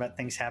kept talking about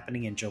things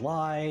happening in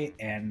July,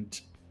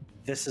 and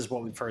this is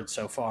what we've heard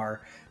so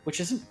far, which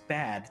isn't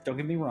bad, don't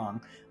get me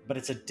wrong, but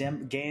it's a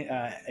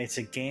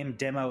game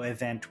demo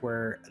event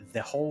where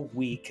the whole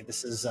week,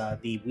 this is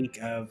the week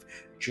of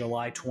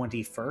July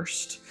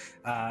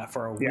 21st,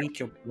 for a week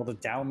you'll be able to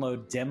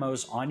download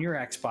demos on your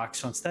Xbox.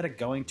 So instead of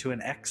going to an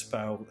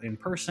expo in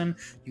person,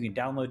 you can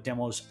download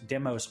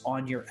demos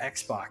on your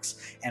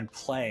Xbox and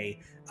play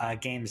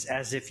games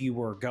as if you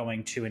were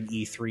going to an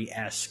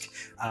E3-esque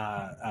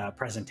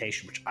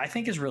presentation, which I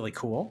think is really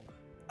cool.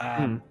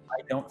 I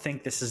don't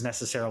think this is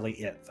necessarily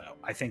it, though.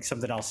 I think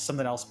something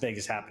else big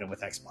is happening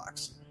with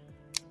Xbox.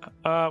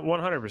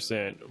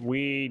 100%.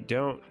 We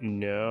don't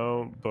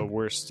know, but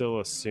we're still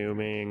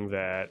assuming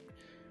that.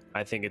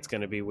 I think it's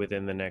going to be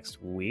within the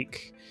next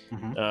week.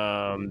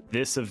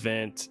 This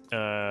event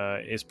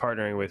is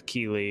partnering with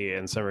Keighley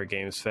and Summer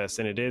Games Fest,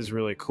 and it is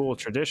really cool.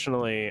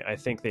 Traditionally, I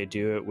think they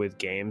do it with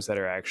games that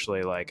are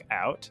actually like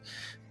out,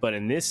 but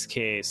in this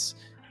case,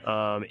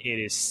 it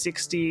is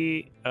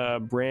 60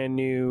 brand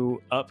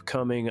new,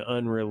 upcoming,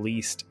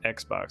 unreleased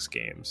Xbox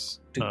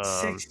games. Dude,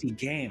 60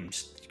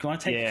 games. You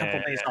want to take a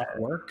couple days off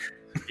work?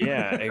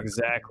 Yeah,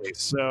 exactly.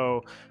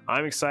 So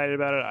I'm excited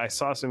about it. I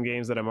saw some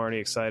games that I'm already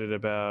excited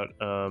about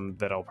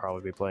that I'll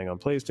probably be playing on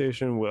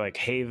PlayStation, like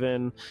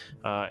Haven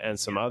and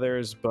some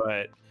others.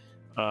 But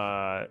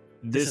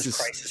this is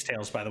Crisis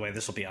Tales, by the way.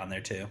 This will be on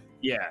there too.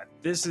 Yeah,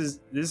 this is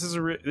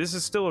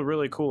still a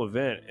really cool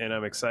event, and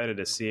I'm excited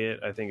to see it.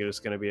 I think it's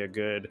going to be a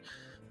good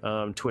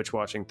Twitch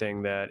watching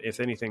thing that, if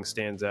anything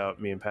stands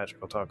out, me and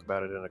Patrick will talk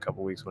about it in a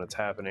couple weeks when it's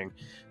happening.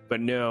 But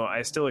no,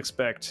 I still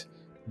expect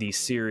the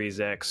Series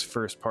X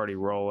first party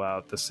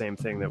rollout, the same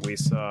thing that we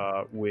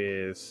saw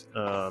with,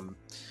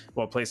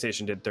 well,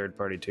 PlayStation did third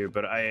party too,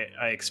 but I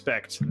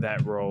expect that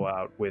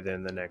rollout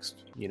within the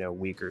next,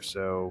 week or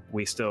so.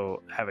 We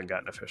still haven't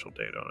got an official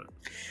date on it.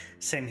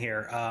 Same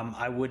here.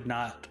 I would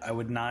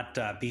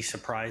not be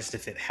surprised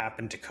if it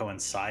happened to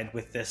coincide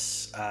with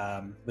this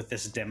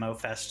demo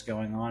fest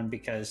going on,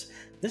 because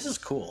this is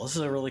cool. This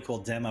is a really cool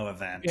demo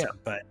event. Yeah.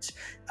 But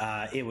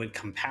it would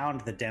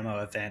compound the demo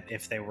event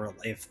if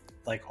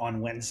like on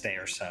Wednesday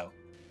or so,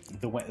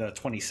 the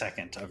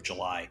 22nd of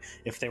July,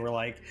 if they were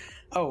like,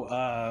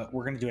 we're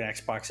going to do an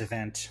Xbox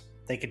event,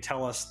 they could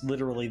tell us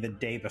literally the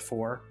day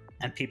before,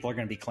 and people are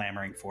going to be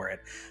clamoring for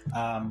it.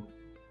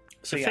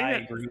 So yeah, I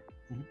agree.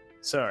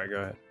 Sorry,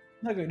 go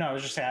ahead. No, I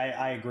was just saying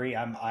I agree.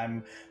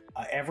 I'm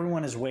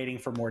everyone is waiting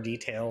for more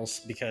details,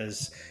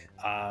 because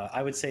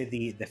I would say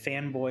the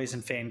fanboys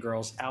and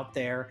fangirls out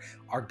there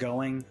are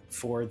going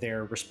for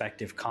their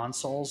respective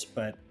consoles,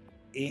 but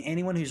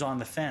anyone who's on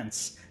the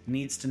fence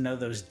needs to know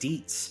those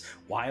deets.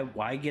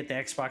 Why get the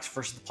Xbox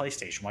versus the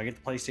PlayStation? Why get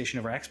the PlayStation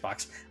over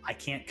Xbox? I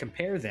can't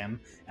compare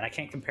them, and I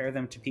can't compare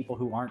them to people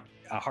who aren't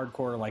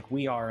hardcore like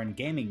we are in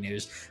gaming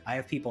news. I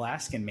have people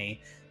asking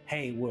me,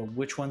 hey, well,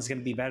 which one's going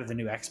to be better, the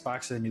new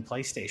Xbox or the new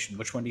PlayStation?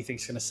 Which one do you think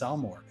is going to sell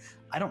more?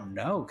 I don't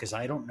know, because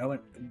I don't know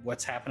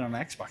what's happening on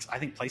Xbox. I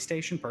think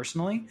PlayStation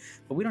personally,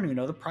 but we don't even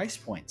know the price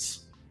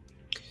points.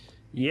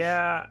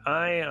 Yeah,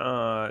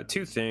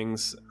 two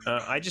things.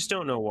 I just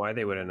don't know why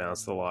they would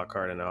announce the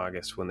Lockhart in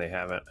August when they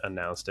haven't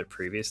announced it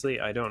previously.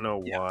 I don't know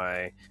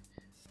why.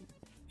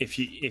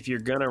 If you're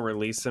gonna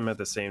release them at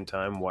the same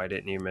time, why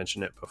didn't you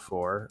mention it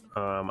before?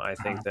 I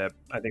think that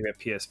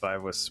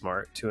PS5 was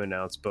smart to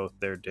announce both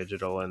their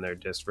digital and their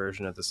disc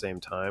version at the same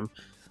time.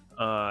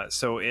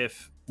 So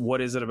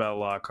what is it about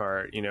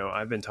Lockhart?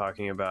 I've been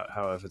talking about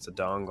how if it's a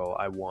dongle,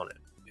 I want it.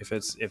 If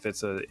it's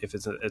a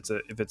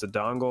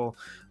dongle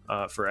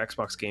for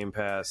Xbox Game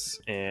Pass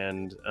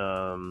and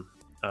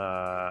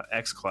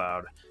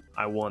xCloud,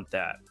 I want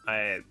that.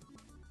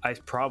 I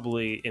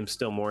probably am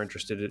still more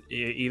interested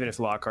even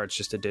if Lockhart's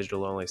just a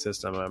digital only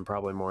system. I'm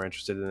probably more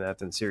interested in that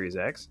than Series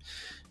X.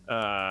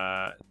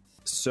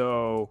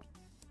 So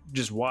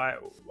just why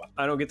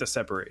I don't get the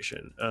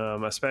separation,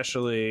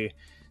 especially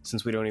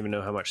since we don't even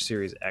know how much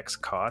Series X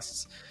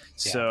costs.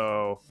 Yeah.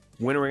 So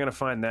when are we going to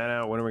find that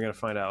out? When are we going to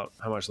find out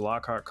how much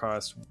Lockhart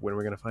costs? When are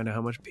we going to find out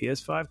how much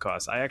PS5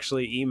 costs? I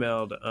actually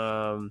emailed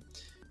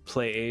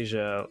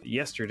PlayAsia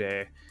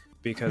yesterday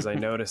because I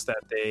noticed that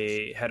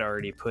they had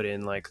already put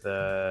in like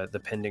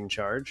the pending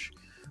charge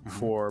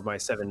for my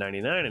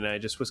 $7.99, and I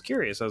just was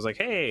curious. I was like,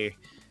 hey,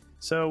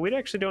 so we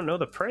actually don't know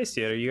the price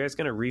yet. Are you guys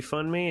going to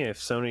refund me if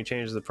Sony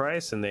changes the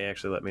price? And they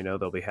actually let me know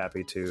they'll be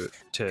happy to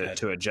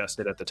adjust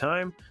it at the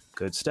time.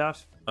 Good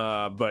stuff.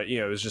 But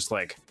it was just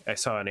like I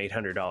saw an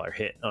 $800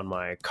 hit on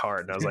my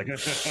card, and I was like,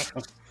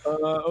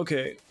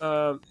 okay.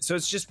 So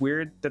it's just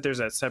weird that there's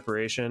that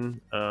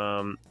separation.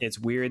 It's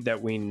weird that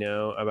we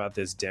know about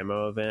this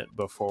demo event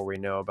before we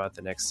know about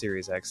the next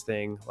Series X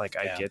thing. Like,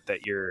 I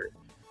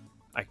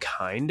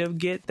kind of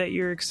get that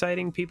you're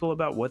exciting people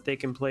about what they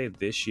can play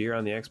this year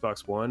on the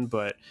Xbox One,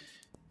 but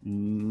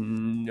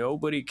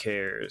nobody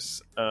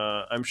cares.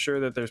 I'm sure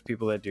that there's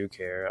people that do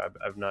care.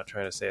 I'm not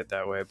trying to say it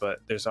that way,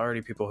 but there's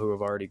already people who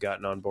have already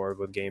gotten on board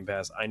with Game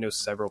Pass. I know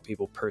several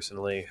people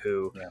personally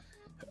who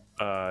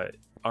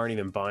aren't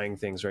even buying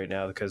things right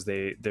now because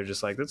they're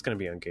just like, that's going to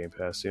be on Game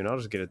Pass soon. I'll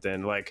just get it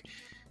then. Like,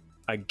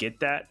 I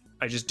get that.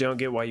 I just don't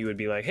get why you would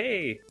be like,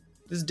 hey,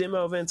 this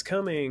demo event's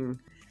coming,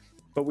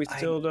 but we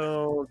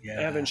still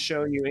haven't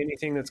shown you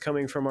anything that's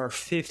coming from our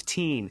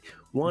 15.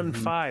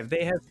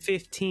 They have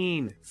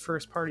 15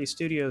 first-party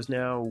studios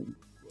now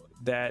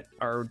that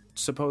are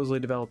supposedly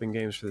developing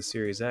games for the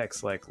Series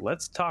X. Like,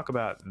 let's talk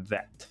about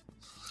that.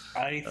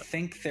 I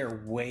think they're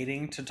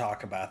waiting to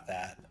talk about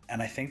that.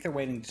 And I think they're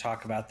waiting to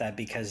talk about that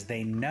because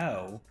they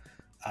know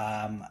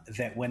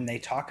that when they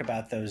talk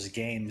about those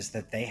games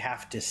that they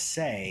have to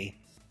say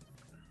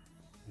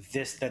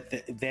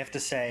they have to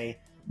say,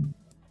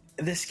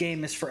 this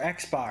game is for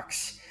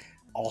Xbox,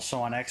 also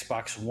on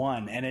Xbox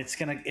One, and it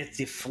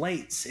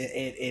deflates,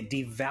 it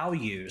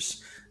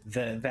devalues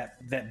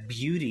that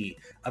beauty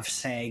of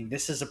saying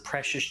this is a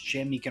precious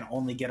gem you can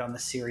only get on the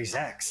Series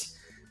X.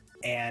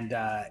 And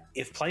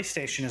if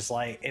PlayStation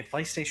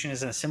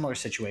is in a similar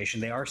situation,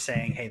 they are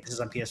saying, hey, this is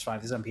on PS5,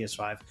 this is on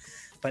PS5,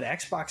 but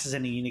Xbox is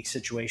in a unique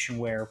situation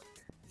where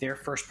their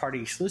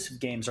first-party exclusive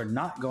games are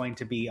not going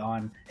to be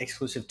on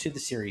exclusive to the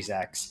Series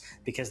X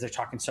because they're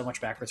talking so much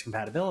backwards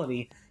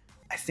compatibility.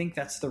 I think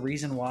that's the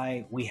reason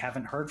why we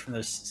haven't heard from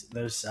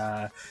those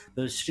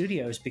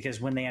studios, because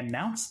when they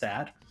announce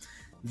that,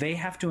 they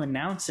have to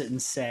announce it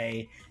and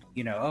say,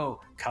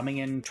 coming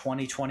in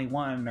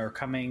 2021 or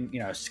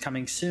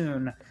coming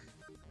soon,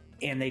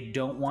 and they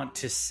don't want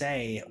to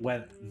say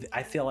what.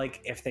 I feel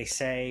like if they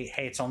say,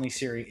 hey, it's only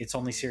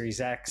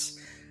Series X,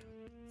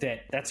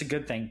 that's a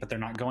good thing, but they're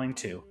not going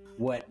to.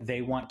 What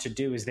they want to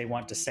do is they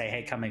want to say,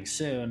 hey, coming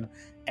soon,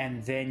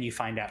 and then you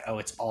find out,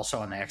 it's also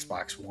on the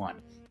Xbox One.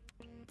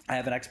 I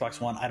have an Xbox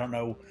One. I don't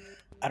know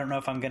I don't know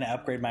if I'm going to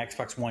upgrade my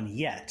Xbox One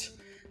yet.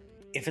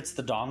 If it's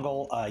the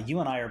dongle, you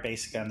and I are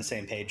basically on the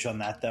same page on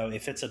that, though.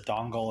 If it's a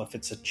dongle, if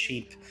it's a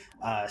cheap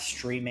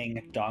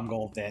streaming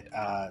dongle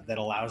that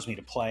allows me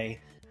to play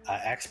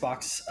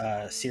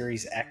Xbox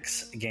Series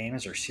X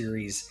games, or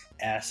Series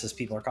S as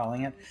people are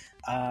calling it,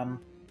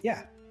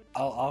 yeah,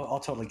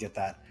 I'll totally get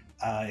that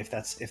if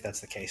that's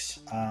the case.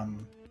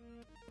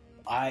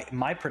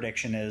 My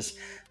prediction is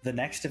the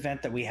next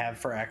event that we have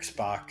for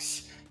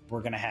Xbox, they're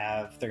going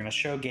to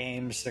show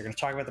games, they're going to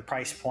talk about the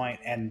price point,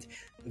 and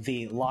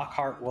the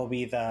Lockhart will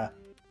be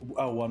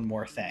one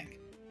more thing.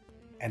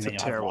 And it's a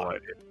terrible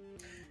idea.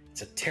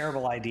 It's a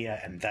terrible idea,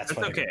 and that's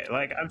what okay.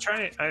 Like,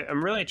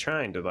 I'm really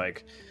trying to,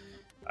 like,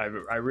 I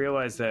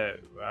realize that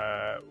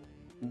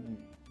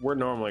we're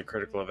normally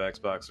critical of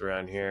Xbox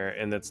around here,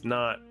 and that's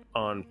not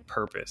on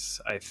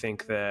purpose. I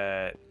think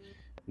that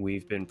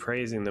we've been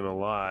praising them a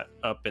lot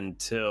up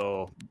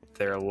until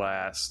their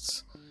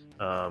last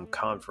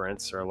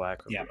conference, or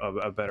lack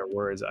of better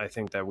words. I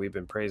think that we've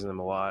been praising them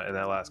a lot, and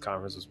that last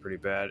conference was pretty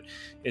bad.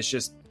 It's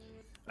just,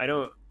 I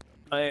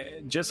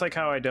just like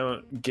how I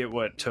don't get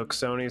what took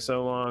Sony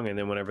so long, and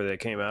then whenever they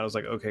came out, I was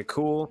like, okay,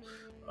 cool.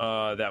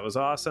 That was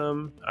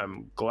awesome.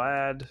 I'm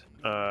glad.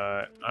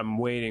 I'm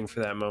waiting for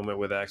that moment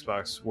with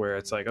Xbox where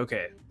it's like,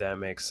 okay, that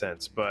makes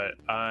sense. But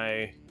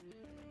I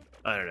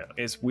don't know.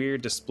 It's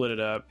weird to split it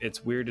up.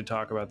 It's weird to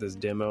talk about this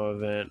demo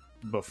event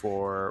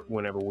before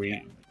whenever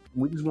we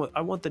just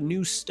I want the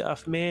new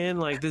stuff, man.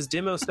 Like, this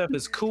demo stuff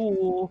is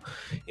cool.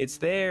 It's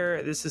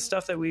there. This is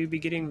stuff that we'd be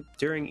getting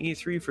during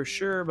E3 for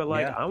sure. But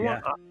like, I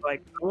want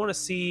to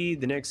see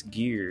the next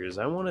Gears.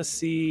 I want to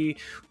see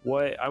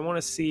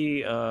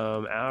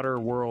Outer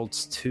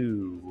Worlds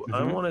 2.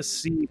 I want to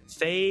see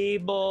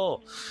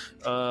Fable.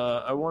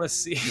 I want to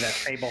see that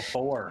Fable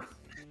 4.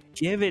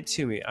 Give it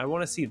to me. I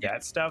want to see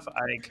that stuff.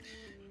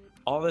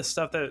 All this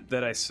stuff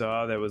that I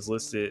saw that was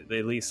listed,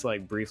 at least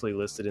like briefly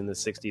listed in the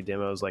 60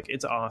 demos, like,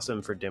 it's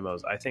awesome for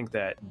demos. I think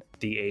that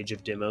the age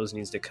of demos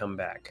needs to come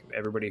back.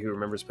 Everybody who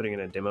remembers putting in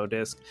a demo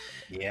disc,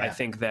 I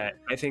think that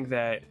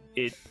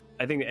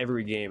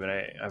every game, and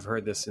I've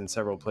heard this in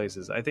several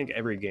places, I think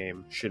every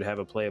game should have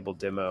a playable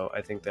demo.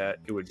 I think that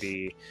it would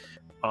be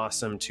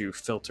awesome to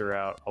filter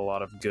out a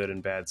lot of good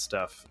and bad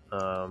stuff.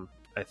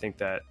 I think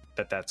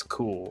that's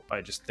cool.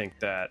 I just think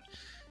that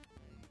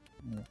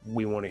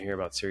we want to hear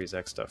about Series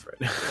X stuff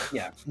right now.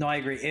 Yeah, no, I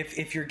agree.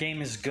 If your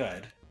game is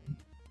good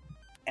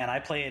and I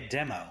play a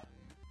demo,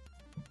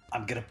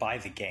 I'm gonna buy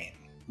the game.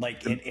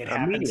 Like, it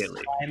happens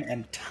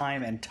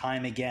time and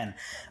time again.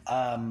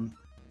 Time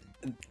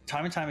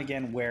and time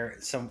again where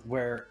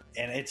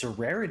and it's a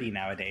rarity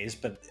nowadays,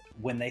 but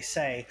when they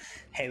say,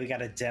 hey, we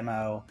got a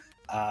demo,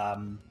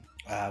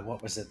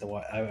 what was it? The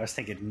one I was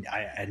thinking,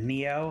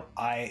 Neo.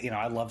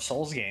 I love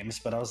Souls games,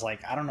 but I was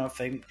like, I don't know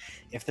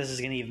if this is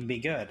going to even be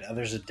good.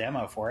 There's a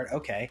demo for it.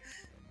 Okay,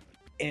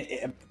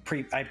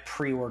 I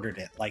pre-ordered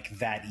it like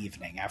that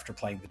evening after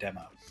playing the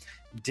demo.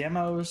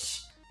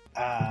 Demos,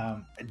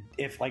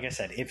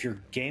 if your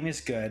game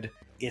is good,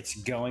 it's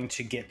going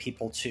to get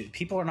people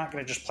are not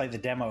going to just play the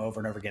demo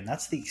over and over again.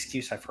 That's the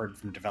excuse I've heard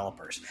from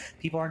developers.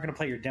 People aren't going to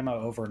play your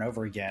demo over and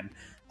over again.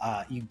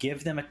 You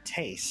give them a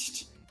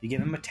taste. You give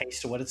them a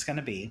taste of what it's going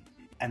to be,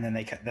 and then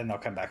they'll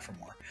come back for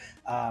more.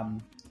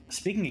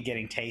 Speaking of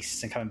getting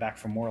tastes and coming back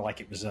for more,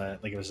 like it was a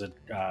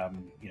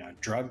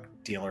drug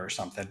dealer or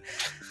something.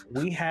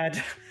 We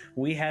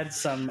had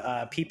some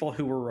people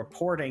who were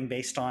reporting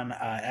based on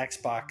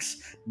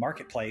Xbox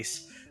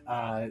Marketplace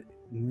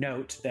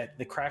note that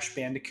the Crash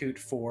Bandicoot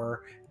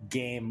 4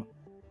 game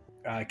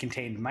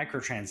contained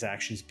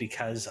microtransactions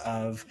because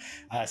of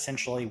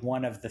essentially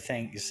one of the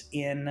things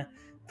in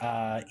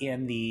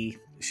the,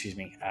 excuse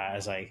me,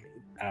 as I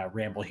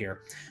ramble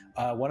here,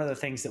 one of the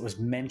things that was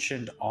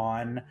mentioned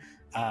on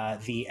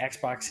the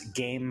Xbox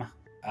game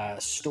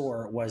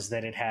store was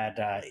that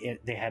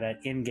they had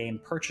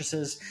in-game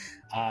purchases.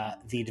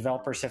 The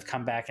developers have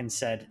come back and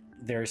said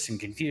there's some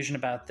confusion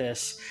about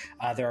this.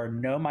 There are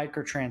no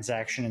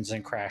microtransactions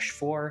in Crash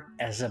 4.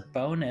 As a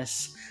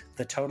bonus,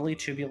 the totally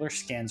tubular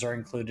skins are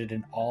included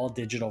in all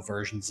digital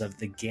versions of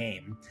the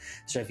game.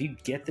 So if you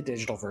get the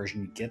digital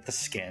version, you get the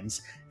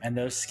skins, and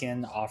those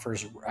skin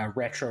offers a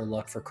retro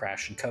look for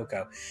Crash and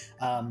Coco.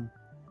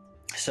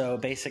 So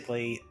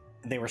basically,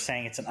 they were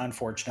saying it's an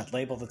unfortunate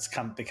label that's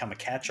become a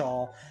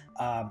catch-all.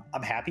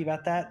 I'm happy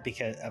about that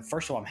because,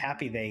 first of all, I'm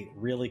happy they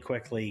really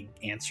quickly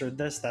answered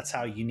this. That's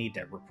how you need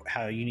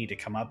to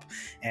come up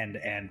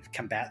and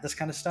combat this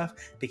kind of stuff.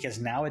 Because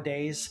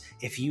nowadays,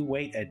 if you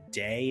wait a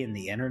day in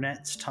the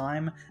internet's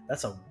time,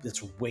 that's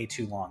way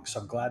too long. So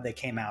I'm glad they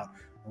came out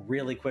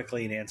really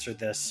quickly and answered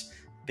this,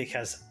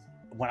 because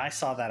when I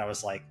saw that, I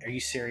was like, "Are you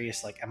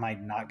serious? Like, am I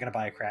not going to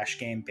buy a Crash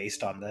game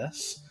based on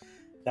this?"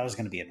 That was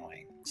going to be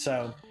annoying.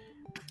 So.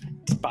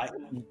 But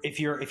if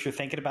you're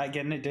thinking about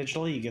getting it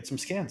digitally, you get some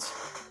skins.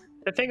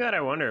 The thing that I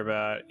wonder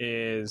about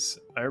is,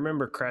 I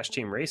remember Crash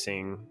Team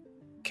Racing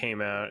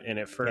came out, and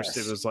at first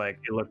Yes. it was like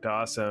it looked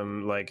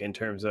awesome, like in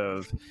terms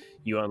of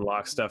you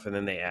unlock stuff, and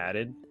then they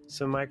added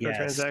some Yes.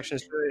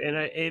 microtransactions to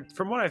it. And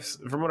from what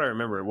I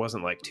remember, it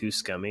wasn't like too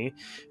scummy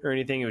or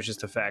anything. It was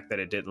just the fact that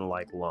it didn't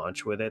like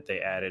launch with it. They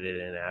added it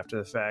in after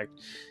the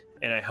fact,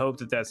 and I hope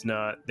that that's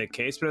not the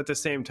case. But at the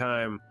same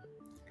time,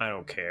 I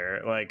don't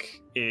care.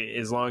 Like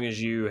as long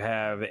as you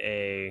have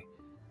a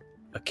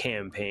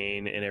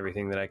campaign and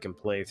everything that I can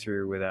play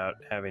through without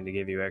having to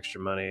give you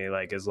extra money,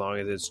 like as long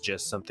as it's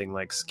just something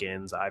like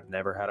skins. I've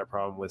never had a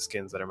problem with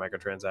skins that are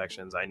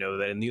microtransactions. I know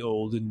that in the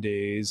olden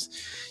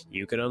days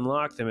you could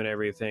unlock them and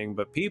everything,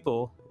 but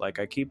people, like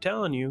I keep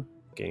telling you,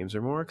 games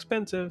are more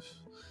expensive.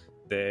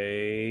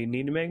 They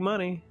need to make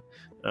money.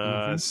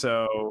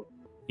 So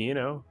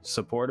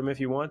support them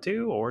if you want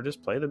to, or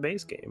just play the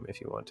base game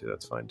if you want to.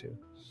 That's fine too.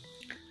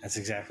 That's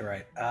exactly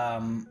right.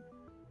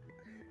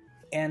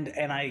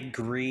 And I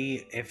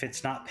agree, if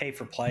it's not pay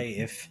for play,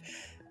 if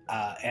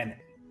and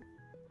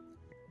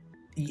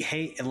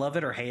love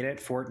it or hate it,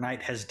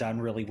 Fortnite has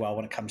done really well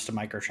when it comes to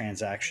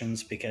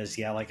microtransactions, because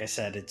like I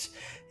said,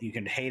 you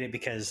can hate it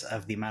because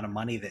of the amount of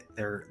money that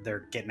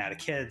they're getting out of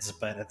kids,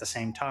 but at the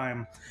same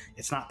time,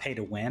 it's not pay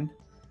to win.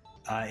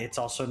 It's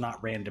also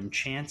not random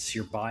chance.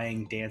 You're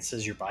buying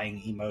dances, you're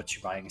buying emotes,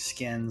 you're buying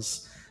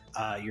skins,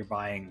 you're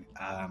buying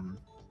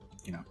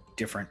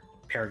different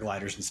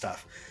paragliders and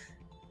stuff.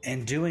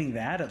 And doing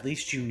that, at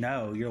least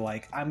you're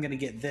like, I'm going to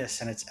get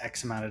this, and it's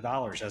X amount of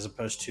dollars, as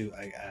opposed to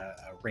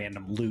a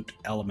random loot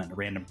element, a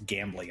random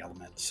gambling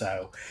element.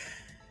 So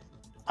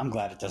I'm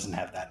glad it doesn't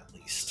have that, at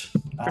least.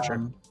 For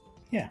sure.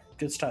 Yeah,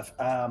 good stuff.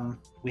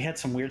 We had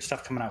some weird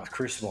stuff coming out with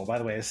Crucible. By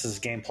the way, this is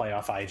gameplay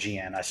off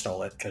IGN. I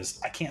stole it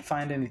because I can't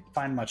find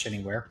much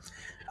anywhere.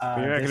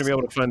 You're not going to be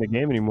able to find the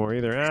game anymore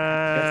either.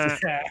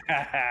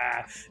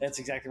 That's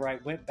exactly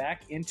right. Went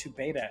back into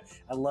beta.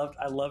 I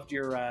loved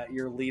your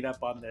lead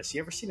up on this.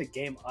 You ever seen a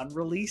game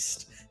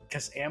unreleased?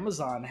 Because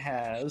Amazon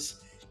has.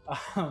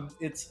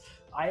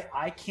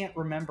 I can't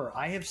remember.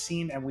 I have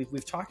seen, and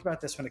we've talked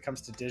about this when it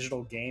comes to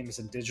digital games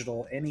and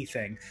digital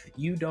anything.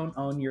 You don't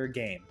own your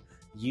game.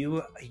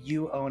 You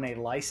own a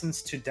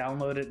license to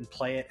download it and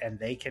play it, and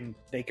they can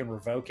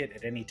revoke it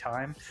at any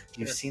time.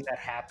 You've seen that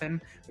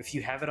happen. If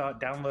you have it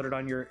downloaded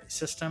on your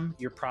system,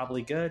 you're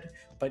probably good,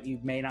 but you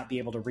may not be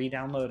able to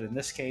re-download. In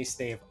this case,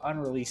 they have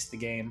unreleased the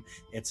game.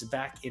 It's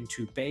back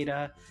into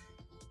beta.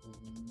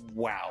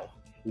 Wow,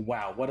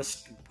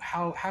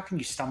 how can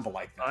you stumble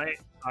like that?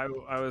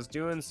 I was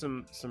doing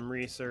some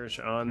research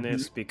on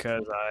this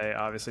because I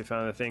obviously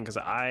found the thing, because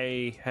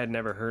I had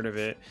never heard of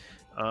it.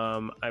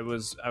 I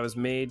was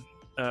made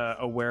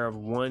aware of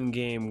one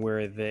game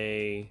where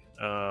they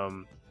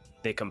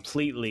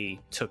completely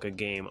took a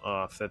game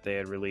off that they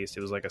had released.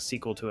 It was like a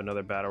sequel to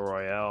another battle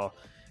royale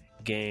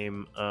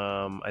game,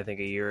 I think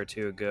a year or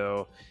two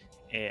ago,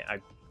 and I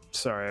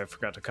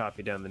forgot to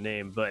copy down the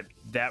name, but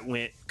that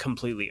went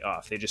completely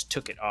off. They just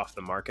took it off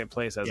the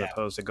marketplace as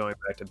opposed to going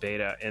back to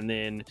beta. And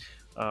then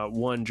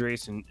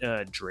Jason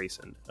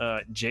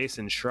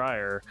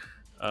Schreier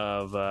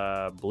of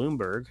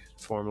Bloomberg,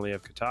 formerly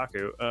of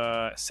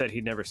Kotaku, said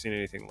he'd never seen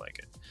anything like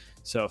it.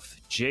 So if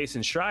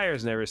Jason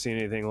Schreier's never seen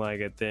anything like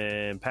it,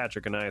 then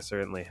Patrick and I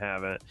certainly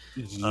haven't.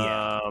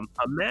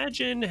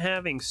 Imagine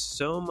having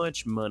so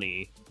much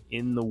money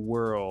in the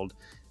world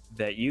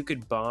that you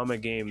could bomb a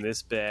game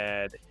this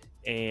bad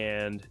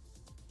and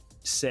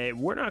say,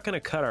 we're not going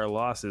to cut our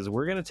losses.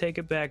 We're going to take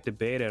it back to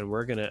beta, and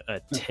we're going to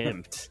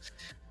attempt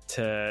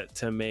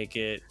to make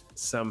it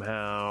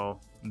somehow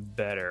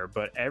better.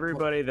 But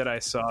everybody that I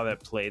saw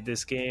that played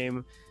this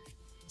game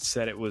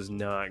said it was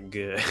not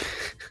good.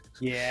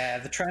 Yeah,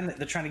 they're trying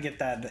to get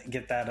that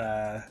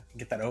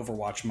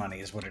Overwatch money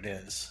is what it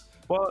is.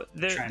 Well,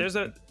 they're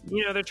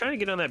trying to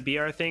get on that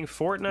BR thing.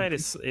 Fortnite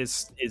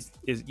is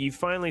you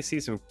finally see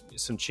some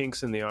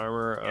chinks in the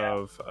armor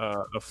of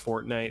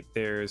Fortnite.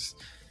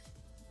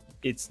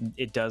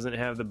 It doesn't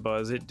have the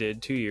buzz it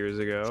did 2 years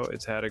ago.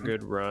 It's had a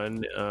good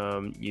run.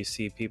 You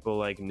see people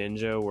like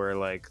Ninja, where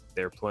like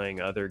they're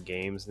playing other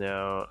games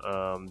now.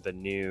 The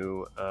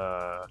new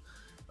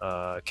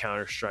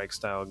Counter-Strike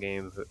style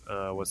game.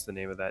 What's the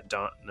name of that?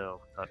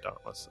 No, not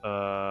Dauntless.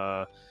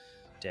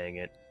 Dang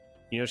it.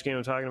 You know which game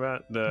I'm talking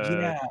about?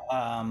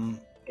 I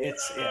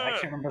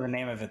can't remember the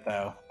name of it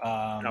though.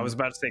 I was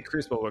about to say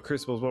Crucible, but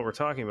Crucible is what we're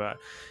talking about.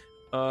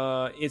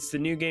 It's the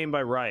new game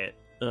by Riot.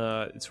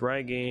 It's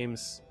Riot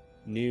Games'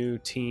 new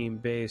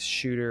team-based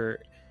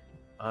shooter.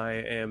 I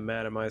am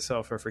mad at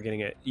myself for forgetting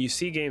it. You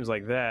see games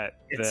like that.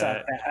 It's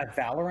at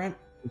Valorant.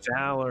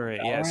 Valorant,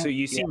 yeah. So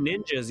you see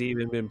Ninja's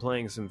even been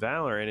playing some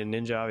Valorant, and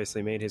Ninja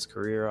obviously made his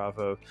career off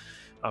of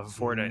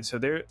Fortnite. So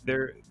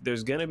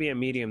there's going to be a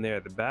medium there.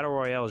 The battle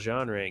royale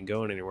genre ain't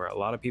going anywhere. A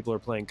lot of people are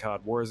playing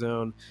COD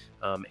Warzone.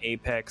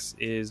 Apex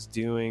is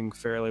doing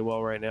fairly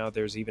well right now.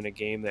 There's even a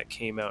game that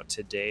came out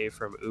today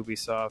from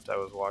Ubisoft. I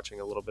was watching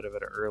a little bit of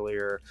it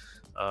earlier,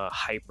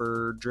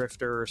 Hyper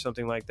Drifter or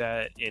something like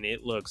that, and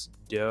it looks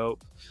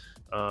dope.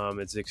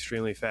 It's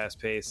extremely fast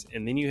paced.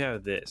 And then you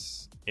have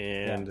this,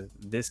 and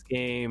this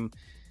game,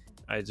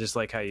 I just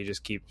like how you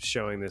just keep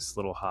showing this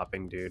little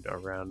hopping dude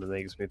around, and it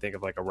makes me think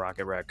of like a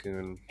Rocket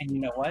Raccoon. And you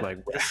know what?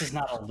 Like, this is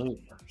not a loop.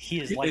 He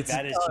is like it's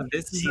that. Is not,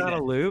 this is not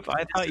a loop.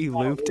 I thought you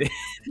looped it.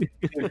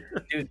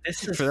 Dude,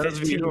 this is for those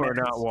of you who are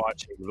minutes. not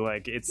watching.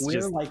 Like, we're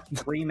just like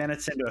 3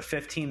 minutes into a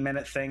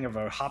 15-minute thing of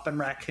a hopping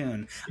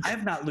raccoon. I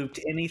have not looped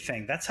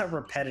anything. That's how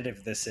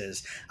repetitive this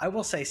is. I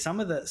will say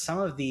some of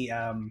the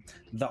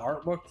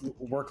artwork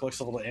work looks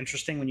a little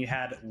interesting when you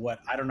had what,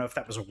 I don't know if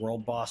that was a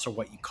world boss or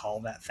what you call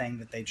that thing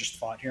that they just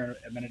fought here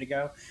a minute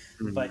ago.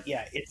 Mhm. But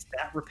yeah, it's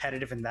that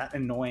repetitive and that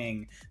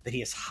annoying that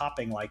he is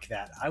hopping like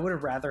that. I would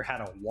have rather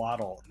had a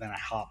waddle than a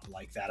hop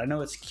like that. I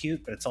know it's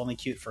cute, but it's only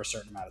cute for a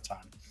certain amount of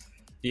time.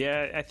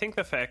 Yeah, I think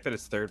the fact that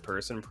it's third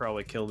person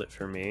probably killed it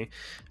for me.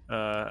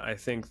 I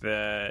think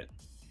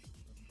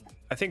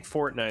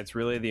Fortnite's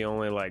really the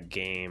only like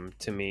game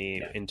to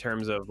me in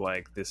terms of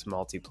like this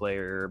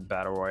multiplayer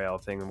battle royale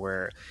thing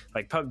where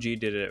like PUBG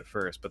did it at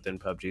first, but then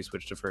PUBG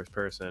switched to first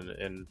person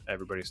and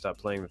everybody stopped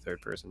playing the third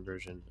person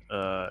version.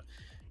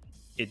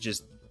 It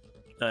just,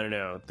 I don't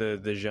know,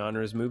 the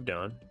genre's moved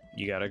on.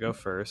 You gotta go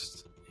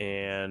first.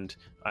 And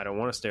I don't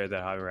want to stare at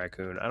that hobby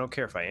raccoon. I don't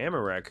care if I am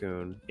a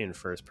raccoon in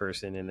first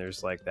person and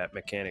there's like that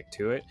mechanic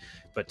to it,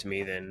 but to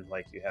me then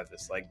like you have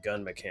this like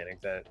gun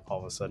mechanic that all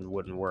of a sudden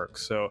wouldn't work.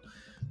 So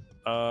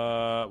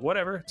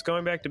whatever, it's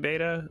going back to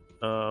beta.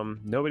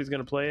 Nobody's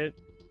gonna play it.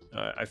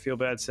 I feel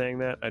bad saying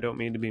that. I don't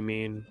mean to be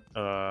mean,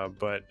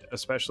 but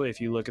especially if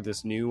you look at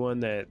this new one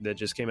that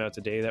just came out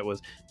today that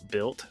was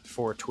built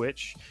for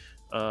Twitch.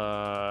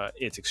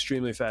 It's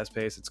extremely fast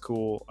paced. It's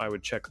cool. I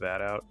would check that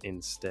out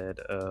instead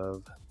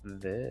of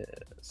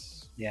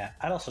this. Yeah,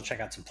 I'd also check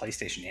out some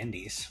PlayStation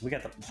Indies. We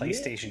got the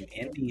PlayStation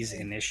Indies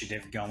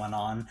initiative going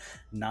on.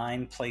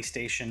 9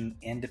 PlayStation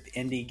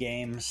indie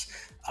games.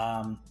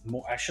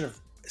 I should have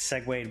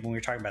segued when we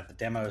were talking about the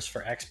demos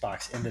for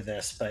Xbox into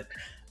this, but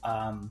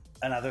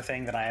another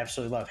thing that I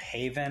absolutely love,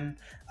 Haven.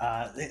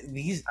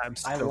 I'm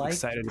so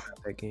excited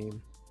about that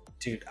game.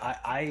 Dude,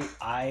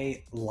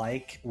 I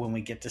like when we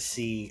get to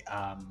see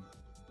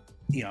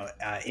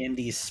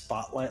indies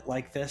spotlight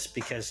like this,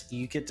 because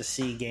you get to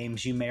see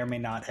games you may or may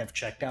not have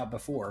checked out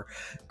before.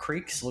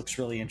 Creeks looks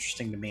really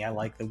interesting to me. I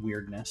like the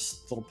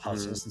weirdness, little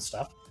puzzles and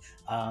stuff.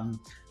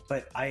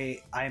 But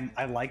I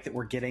like that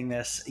we're getting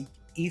this.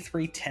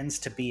 E3 tends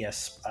to be a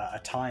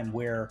time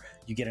where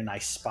you get a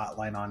nice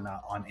spotlight on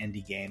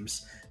indie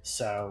games.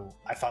 So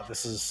I thought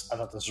this was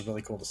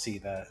really cool to see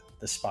the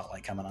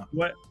spotlight coming up.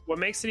 What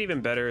makes it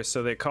even better is,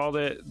 so they called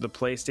it the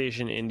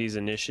PlayStation Indies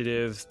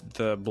Initiative.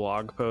 The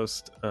blog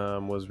post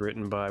was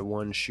written by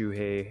one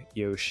Shuhei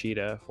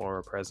Yoshida,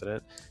 former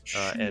president,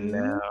 and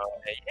now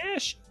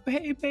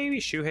Shuhei baby,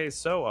 Shuhei's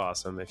so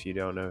awesome. If you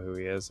don't know who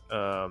he is,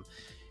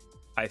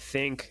 I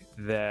think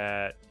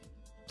that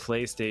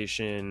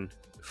PlayStation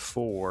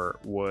 4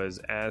 was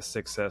as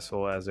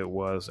successful as it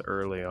was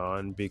early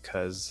on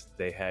because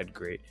they had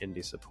great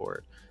indie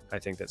support. I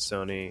think that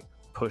Sony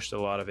pushed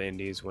a lot of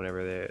indies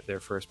whenever their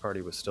first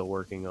party was still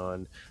working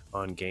on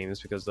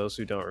games, because those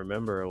who don't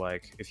remember,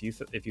 like if you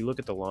look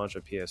at the launch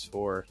of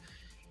PS4,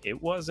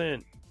 it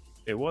wasn't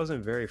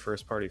very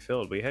first party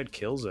filled. We had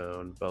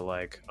Killzone, but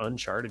like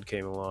Uncharted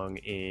came along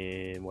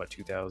in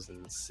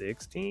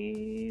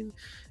 2016,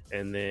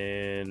 and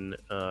then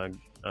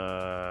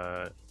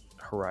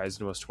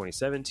Horizon was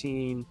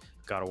 2017,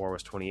 God of War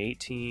was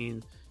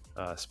 2018,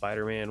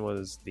 Spider-Man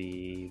was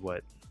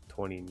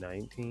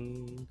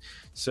 2019.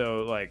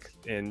 So like,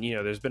 and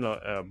there's been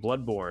a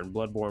Bloodborne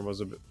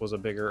was a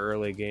bigger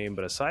early game,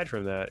 but aside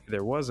from that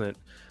there wasn't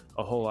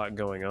a whole lot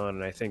going on.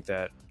 And I think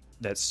that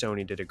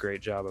Sony did a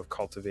great job of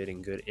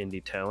cultivating good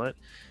indie talent,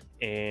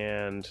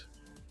 and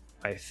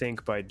I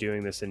think by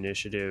doing this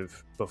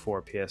initiative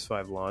before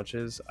PS5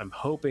 launches, I'm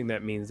hoping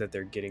that means that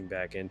they're getting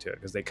back into it,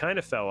 because they kind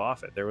of fell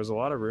off it. There was a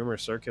lot of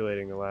rumors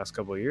circulating the last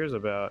couple of years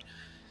about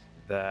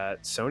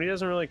that Sony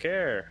doesn't really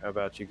care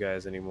about you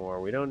guys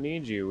anymore. We don't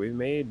need you. We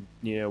made,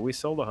 we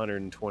sold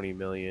 120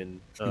 million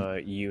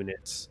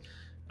units.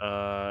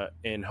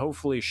 And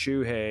hopefully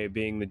Shuhei,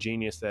 being the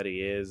genius that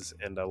he is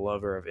and a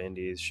lover of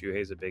indies,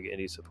 Shuhei's a big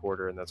indie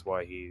supporter, and that's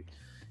why he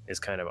is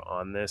kind of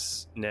on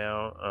this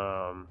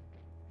now.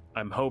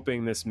 I'm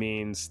hoping this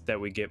means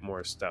that we get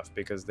more stuff,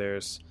 because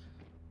there's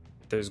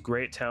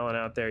great talent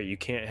out there. You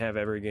can't have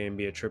every game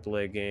be a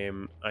AAA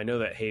game. I know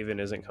that Haven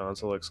isn't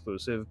console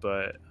exclusive,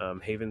 but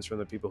Haven's from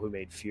the people who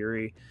made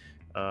Fury,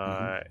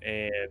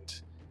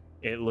 and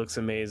it looks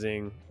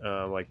amazing.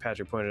 Like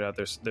Patrick pointed out,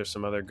 there's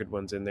some other good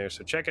ones in there,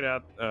 so check it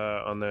out.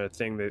 On the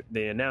thing that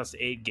they announced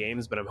 8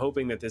 games, but I'm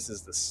hoping that this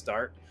is the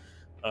start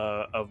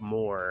of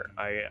more.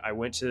 I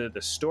went to the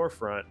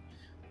storefront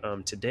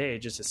today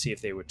just to see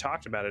if they would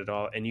talk about it at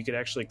all, and you could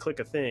actually click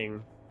a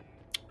thing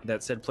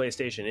that said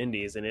PlayStation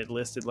Indies, and it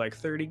listed like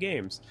 30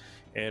 games,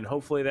 and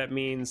hopefully that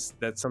means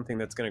that's something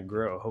that's going to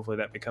grow. Hopefully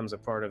that becomes a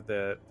part of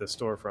the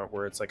storefront,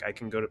 where it's like I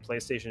can go to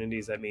PlayStation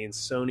Indies. That means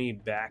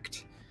Sony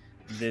backed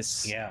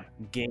this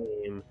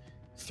game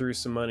threw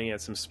some money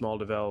at some small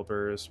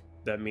developers.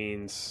 That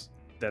means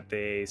that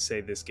they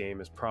say this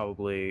game is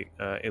probably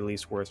at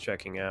least worth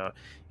checking out,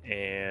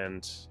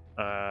 and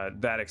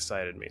that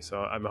excited me.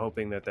 So I'm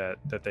hoping that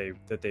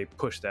they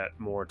push that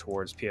more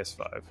towards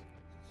PS5.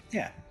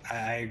 Yeah,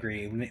 I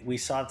agree. We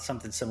saw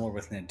something similar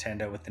with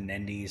Nintendo with the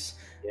Nindies.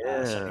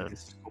 Yeah, So I think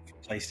this is cool for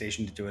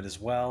PlayStation to do it as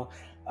well.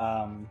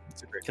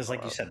 Because, like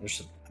you call-out. said, there's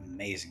some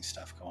amazing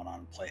stuff going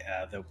on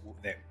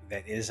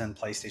that is in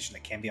PlayStation,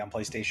 that can be on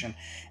PlayStation,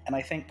 and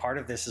I think part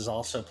of this is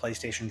also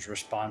PlayStation's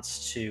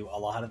response to a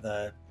lot of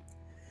the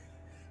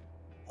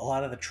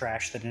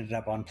trash that ended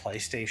up on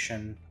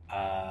PlayStation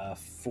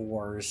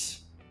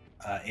 4's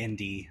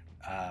indie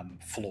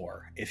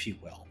floor, if you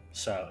will.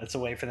 So it's a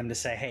way for them to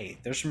say, hey,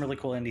 there's some really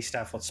cool indie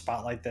stuff. Let's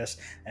spotlight this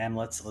and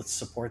let's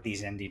support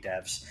these indie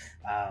devs.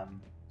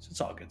 So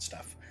it's all good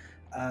stuff.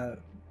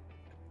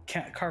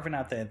 Carving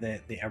out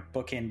our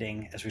book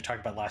ending, as we talked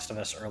about Last of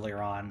Us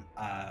earlier on.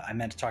 I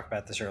meant to talk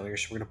about this earlier,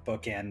 so we're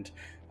going to bookend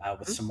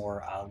with some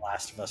more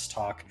Last of Us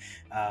talk.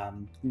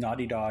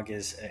 Naughty Dog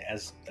is,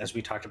 as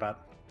we talked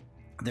about,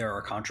 there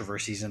are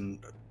controversies and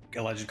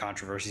alleged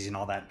controversies and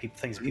all that,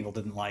 things that people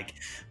didn't like.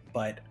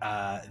 But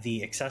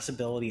the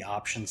accessibility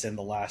options in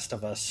The Last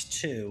of Us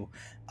 2,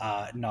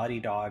 Naughty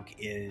Dog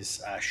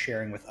is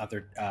sharing with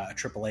other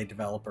AAA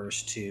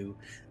developers to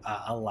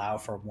allow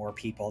for more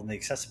people. And the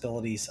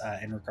accessibilities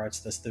in regards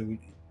to this, they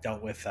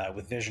dealt with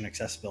vision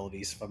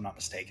accessibilities, if I'm not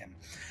mistaken,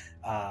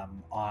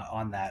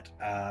 on that,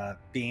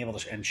 being able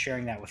to and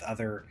sharing that with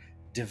other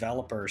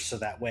developers, so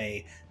that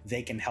way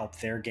they can help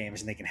their games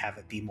and they can have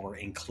it be more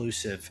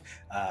inclusive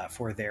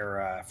for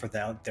their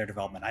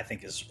development. I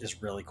think is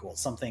really cool.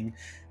 It's something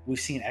we've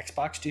seen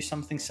Xbox do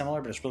something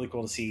similar, but it's really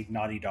cool to see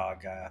Naughty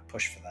Dog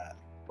push for that.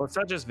 Well, it's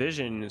not just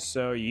vision.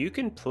 So you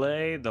can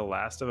play The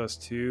Last of Us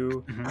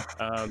 2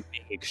 being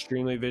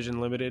extremely vision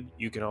limited.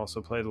 You can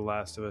also play The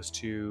Last of Us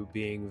 2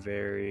 being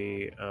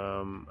very,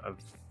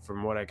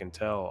 from what I can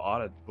tell,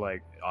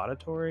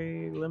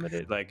 auditory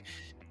limited. Like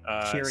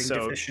hearing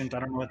deficient. I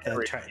don't know what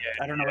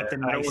the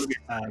nice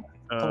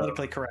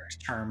politically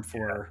correct term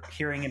for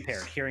hearing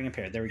impaired.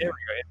 There we go.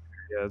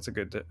 Yeah, that's a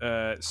good.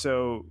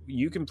 So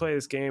you can play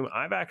this game.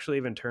 I've actually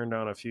even turned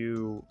on a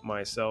few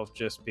myself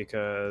just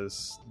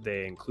because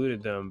they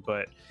included them.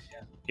 But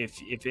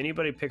if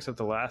anybody picks up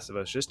The Last of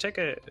Us, just take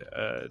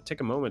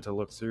a moment to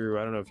look through.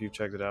 I don't know if you've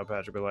checked it out,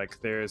 Patrick, but like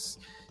there's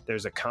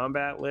a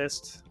combat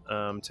list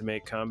to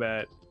make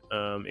combat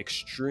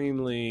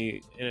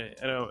extremely,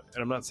 and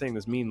I'm not saying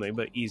this meanly,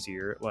 but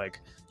easier. Like,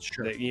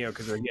 sure,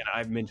 because again,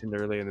 I've mentioned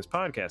earlier in this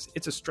podcast,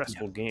 it's a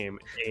stressful game,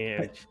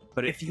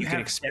 but if you can have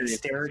experience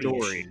dexterity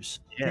issues,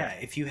 yeah,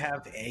 if you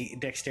have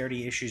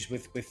dexterity issues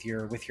with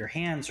your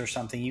hands or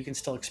something, you can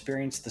still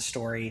experience the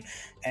story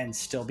and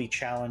still be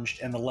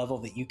challenged. And the level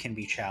that you can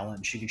be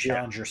challenged, you can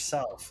challenge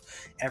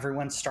yourself.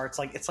 Everyone starts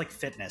it's like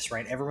fitness,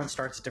 right? Everyone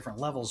starts at different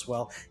levels.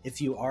 Well, if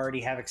you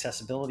already have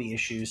accessibility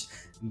issues,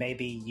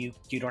 maybe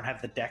you don't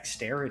have the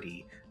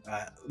dexterity.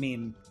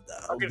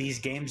 These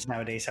games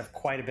nowadays have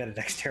quite a bit of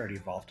dexterity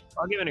involved.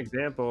 I'll give an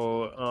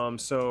example.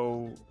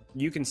 So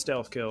you can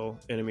stealth kill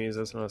enemies.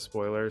 That's not a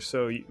spoiler.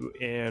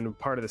 And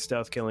part of the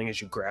stealth killing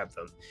is you grab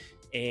them.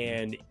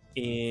 And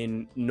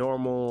in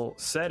normal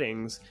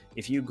settings,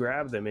 if you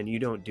grab them and you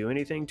don't do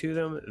anything to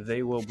them,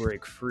 they will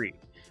break free.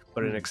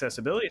 But in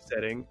accessibility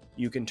setting,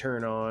 you can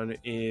turn on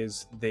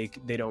is they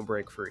don't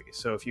break free.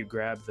 So if you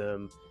grab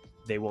them,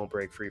 they won't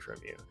break free from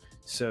you.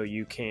 So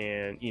you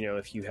can,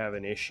 if you have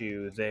an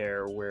issue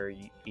there where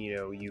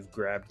you've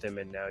grabbed them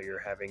and now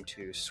you're having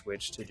to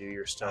switch to do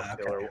your stealth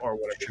kill or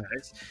whatever it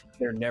is,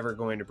 they're never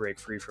going to break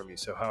free from you.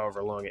 So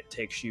however long it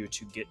takes you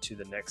to get to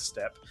the next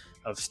step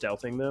of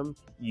stealthing them,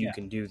 you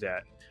can do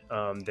that.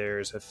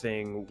 There's a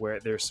thing where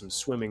there's some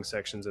swimming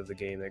sections of the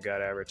game that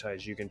got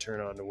advertised. You can turn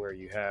on to where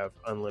you have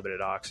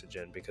unlimited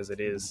oxygen because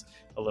it is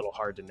a little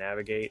hard to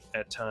navigate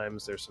at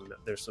times. There's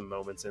some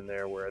moments in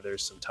there where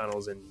there's some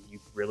tunnels and you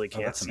really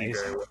can't see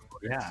amazing. very well.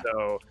 Yeah.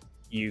 So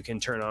you can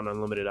turn on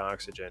unlimited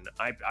oxygen.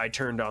 I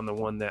turned on the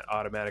one that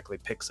automatically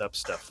picks up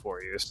stuff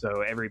for you.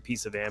 So every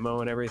piece of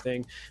ammo and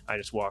everything, I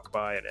just walk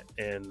by it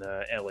and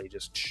Ellie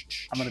just.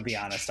 I'm going to be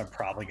honest. I'm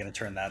probably going to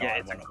turn that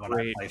on when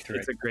I play through it.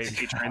 It's a great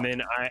feature. And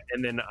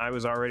then I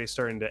was already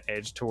starting to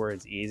edge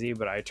towards easy,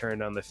 but I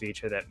turned on the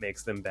feature that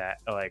makes them that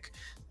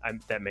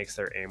makes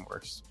their aim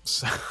worse.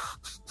 So.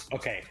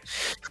 Okay,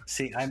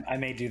 see, I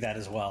may do that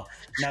as well.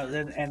 Now,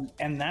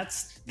 and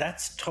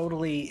that's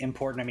totally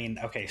important. I mean,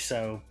 okay,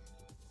 so.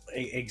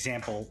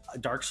 Example,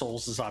 Dark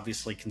Souls is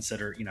obviously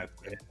considered,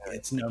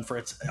 it's known for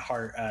its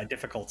hard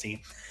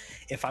difficulty.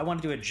 If I want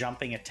to do a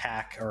jumping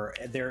attack, or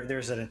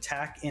there's an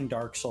attack in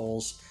Dark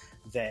Souls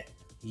that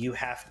you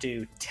have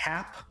to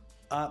tap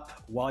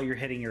up while you're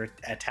hitting your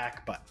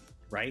attack button,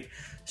 right?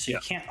 So you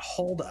can't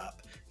hold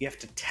up. You have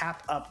to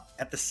tap up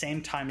at the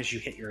same time as you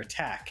hit your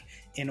attack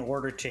in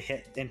order to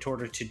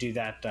do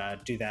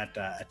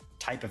that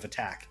type of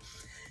attack.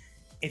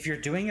 If you're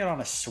doing it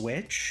on a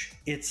Switch,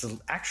 it's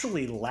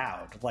actually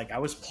loud. Like I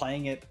was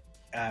playing it,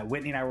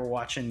 Whitney and I were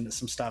watching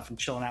some stuff and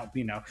chilling out,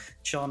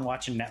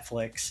 watching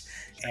Netflix,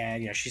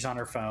 and she's on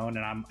her phone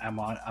and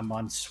I'm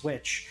on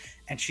Switch,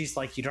 and she's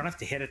like, you don't have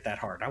to hit it that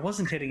hard. I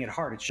wasn't hitting it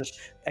hard. It's just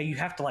you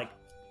have to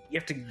You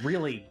have to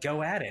really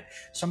go at it.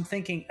 So I'm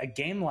thinking a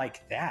game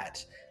like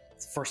that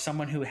for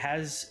someone who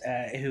has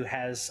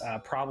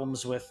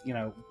problems with,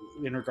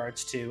 in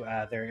regards to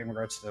their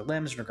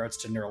limbs, in regards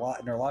to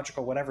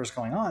neurological whatever's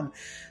going on,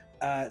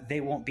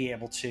 they won't be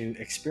able to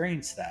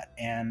experience that.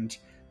 And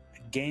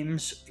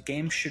games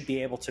should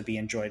be able to be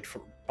enjoyed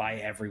by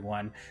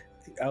everyone.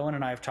 Owen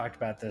and I have talked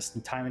about this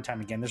time and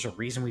time again. There's a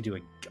reason we do a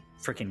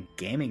freaking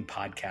gaming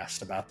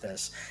podcast about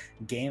this.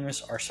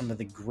 Games are some of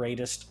the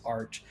greatest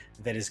art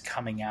that is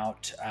coming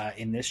out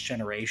in this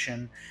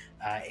generation,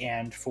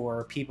 and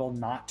for people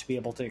not to be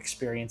able to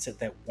experience it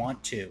that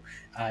want to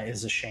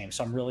is a shame.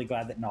 So I'm really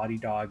glad that Naughty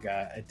Dog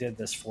did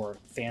this for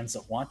fans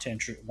that want to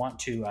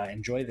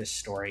enjoy this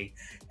story.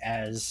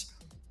 As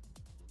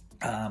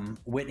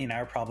Whitney and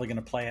I are probably going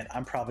to play it.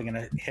 I'm probably going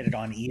to hit it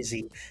on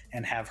easy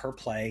and have her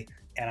play,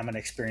 and I'm going to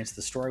experience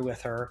the story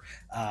with her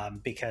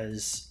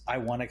because I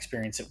want to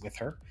experience it with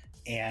her.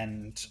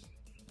 And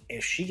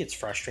if she gets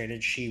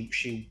frustrated,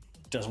 she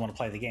doesn't want to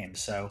play the game.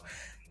 So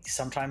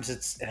sometimes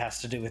it has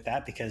to do with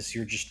that, because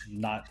you're just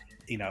not,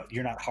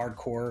 you're not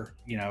hardcore,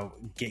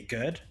 get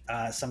good.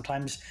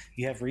 Sometimes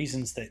you have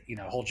reasons that,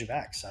 hold you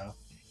back. So,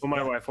 well,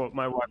 my wife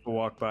will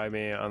walk by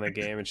me on the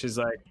game and she's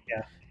like,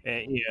 yeah.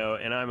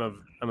 And I'm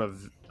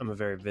a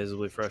very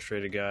visibly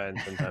frustrated guy, and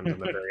sometimes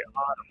I'm a very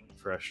audibly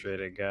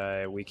frustrated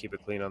guy. We keep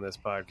it clean on this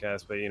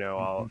podcast, but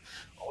I'll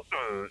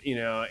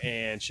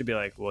and she'd be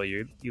like, "Well,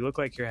 you look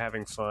like you're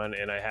having fun,"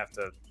 and I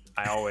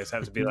always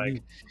have to be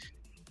like,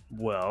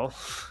 "Well,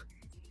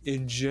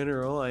 in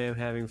general, I am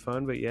having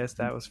fun, but yes,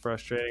 that was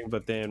frustrating."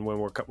 But then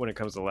when it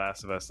comes to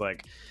Last of Us,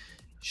 like,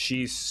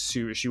 she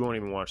won't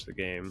even watch the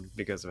game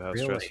because of how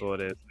stressful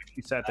it is. Like,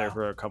 she sat there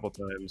for a couple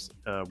times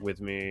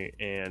with me,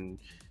 and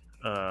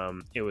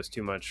it was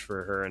too much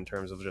for her in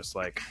terms of just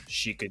like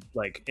she could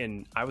like.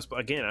 And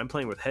I'm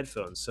playing with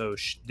headphones, so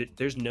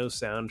there's no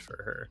sound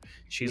for her.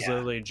 She's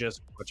literally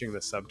just watching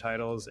the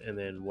subtitles and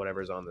then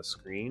whatever's on the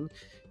screen.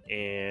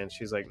 And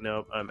she's like,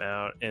 "Nope, I'm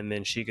out." And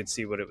then she could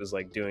see what it was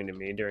like doing to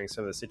me during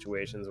some of the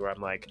situations where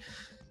I'm like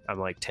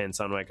tense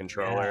on my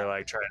controller,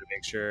 like trying to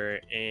make sure.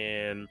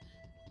 And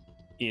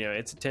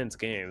it's a tense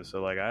game,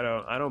 so like I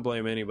don't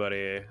blame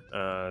anybody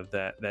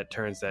that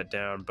turns that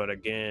down. But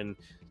again,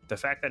 the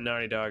fact that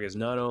Naughty Dog is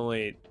not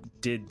only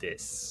did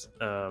this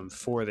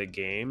for the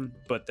game,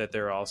 but that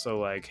they're also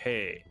like,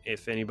 hey,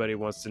 if anybody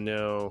wants to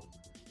know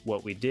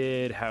what we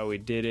did, how we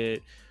did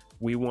it,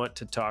 we want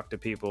to talk to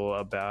people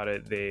about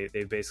it.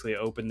 They basically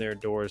opened their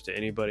doors to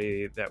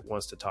anybody that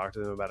wants to talk to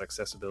them about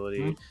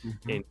accessibility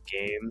in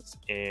games,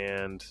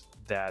 and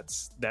that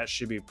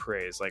should be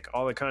praised. Like,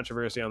 all the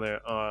controversy on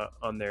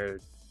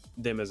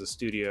them as a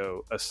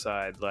studio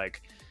aside,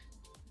 like,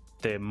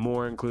 the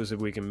more inclusive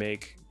we can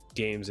make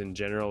games in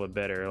general, the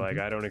better. Like,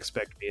 I don't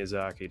expect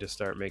Miyazaki to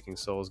start making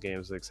Souls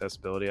games with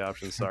accessibility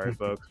options. Sorry,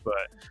 folks,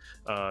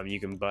 but you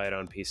can buy it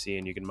on PC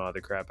and you can mod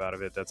the crap out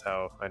of it. That's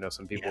how I know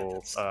some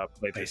people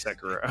play through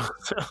Sekiro.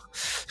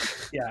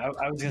 Yeah,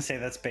 I was gonna say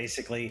that's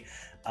basically.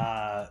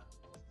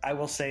 I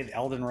will say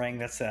Elden Ring.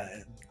 That's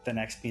the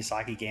next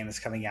Miyazaki game that's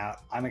coming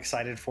out. I'm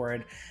excited for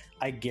it.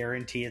 I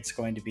guarantee it's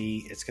going to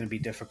be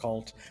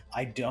difficult.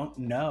 I don't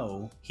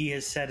know. He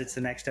has said it's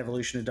the next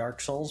evolution of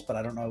Dark Souls, but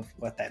I don't know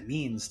what that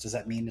means. Does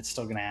that mean it's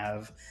still going to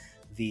have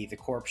the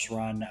corpse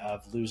run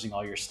of losing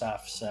all your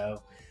stuff?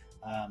 So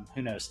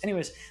who knows?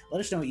 Anyways, let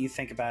us know what you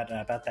think about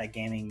that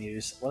gaming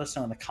news. Let us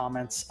know in the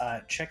comments.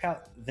 Check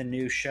out the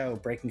new show,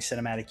 Breaking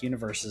Cinematic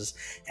Universes,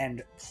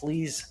 and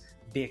please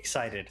be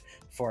excited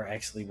for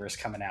Ex Libris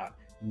coming out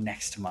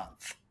next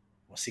month.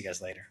 We'll see you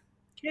guys later.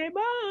 Okay,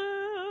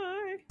 bye.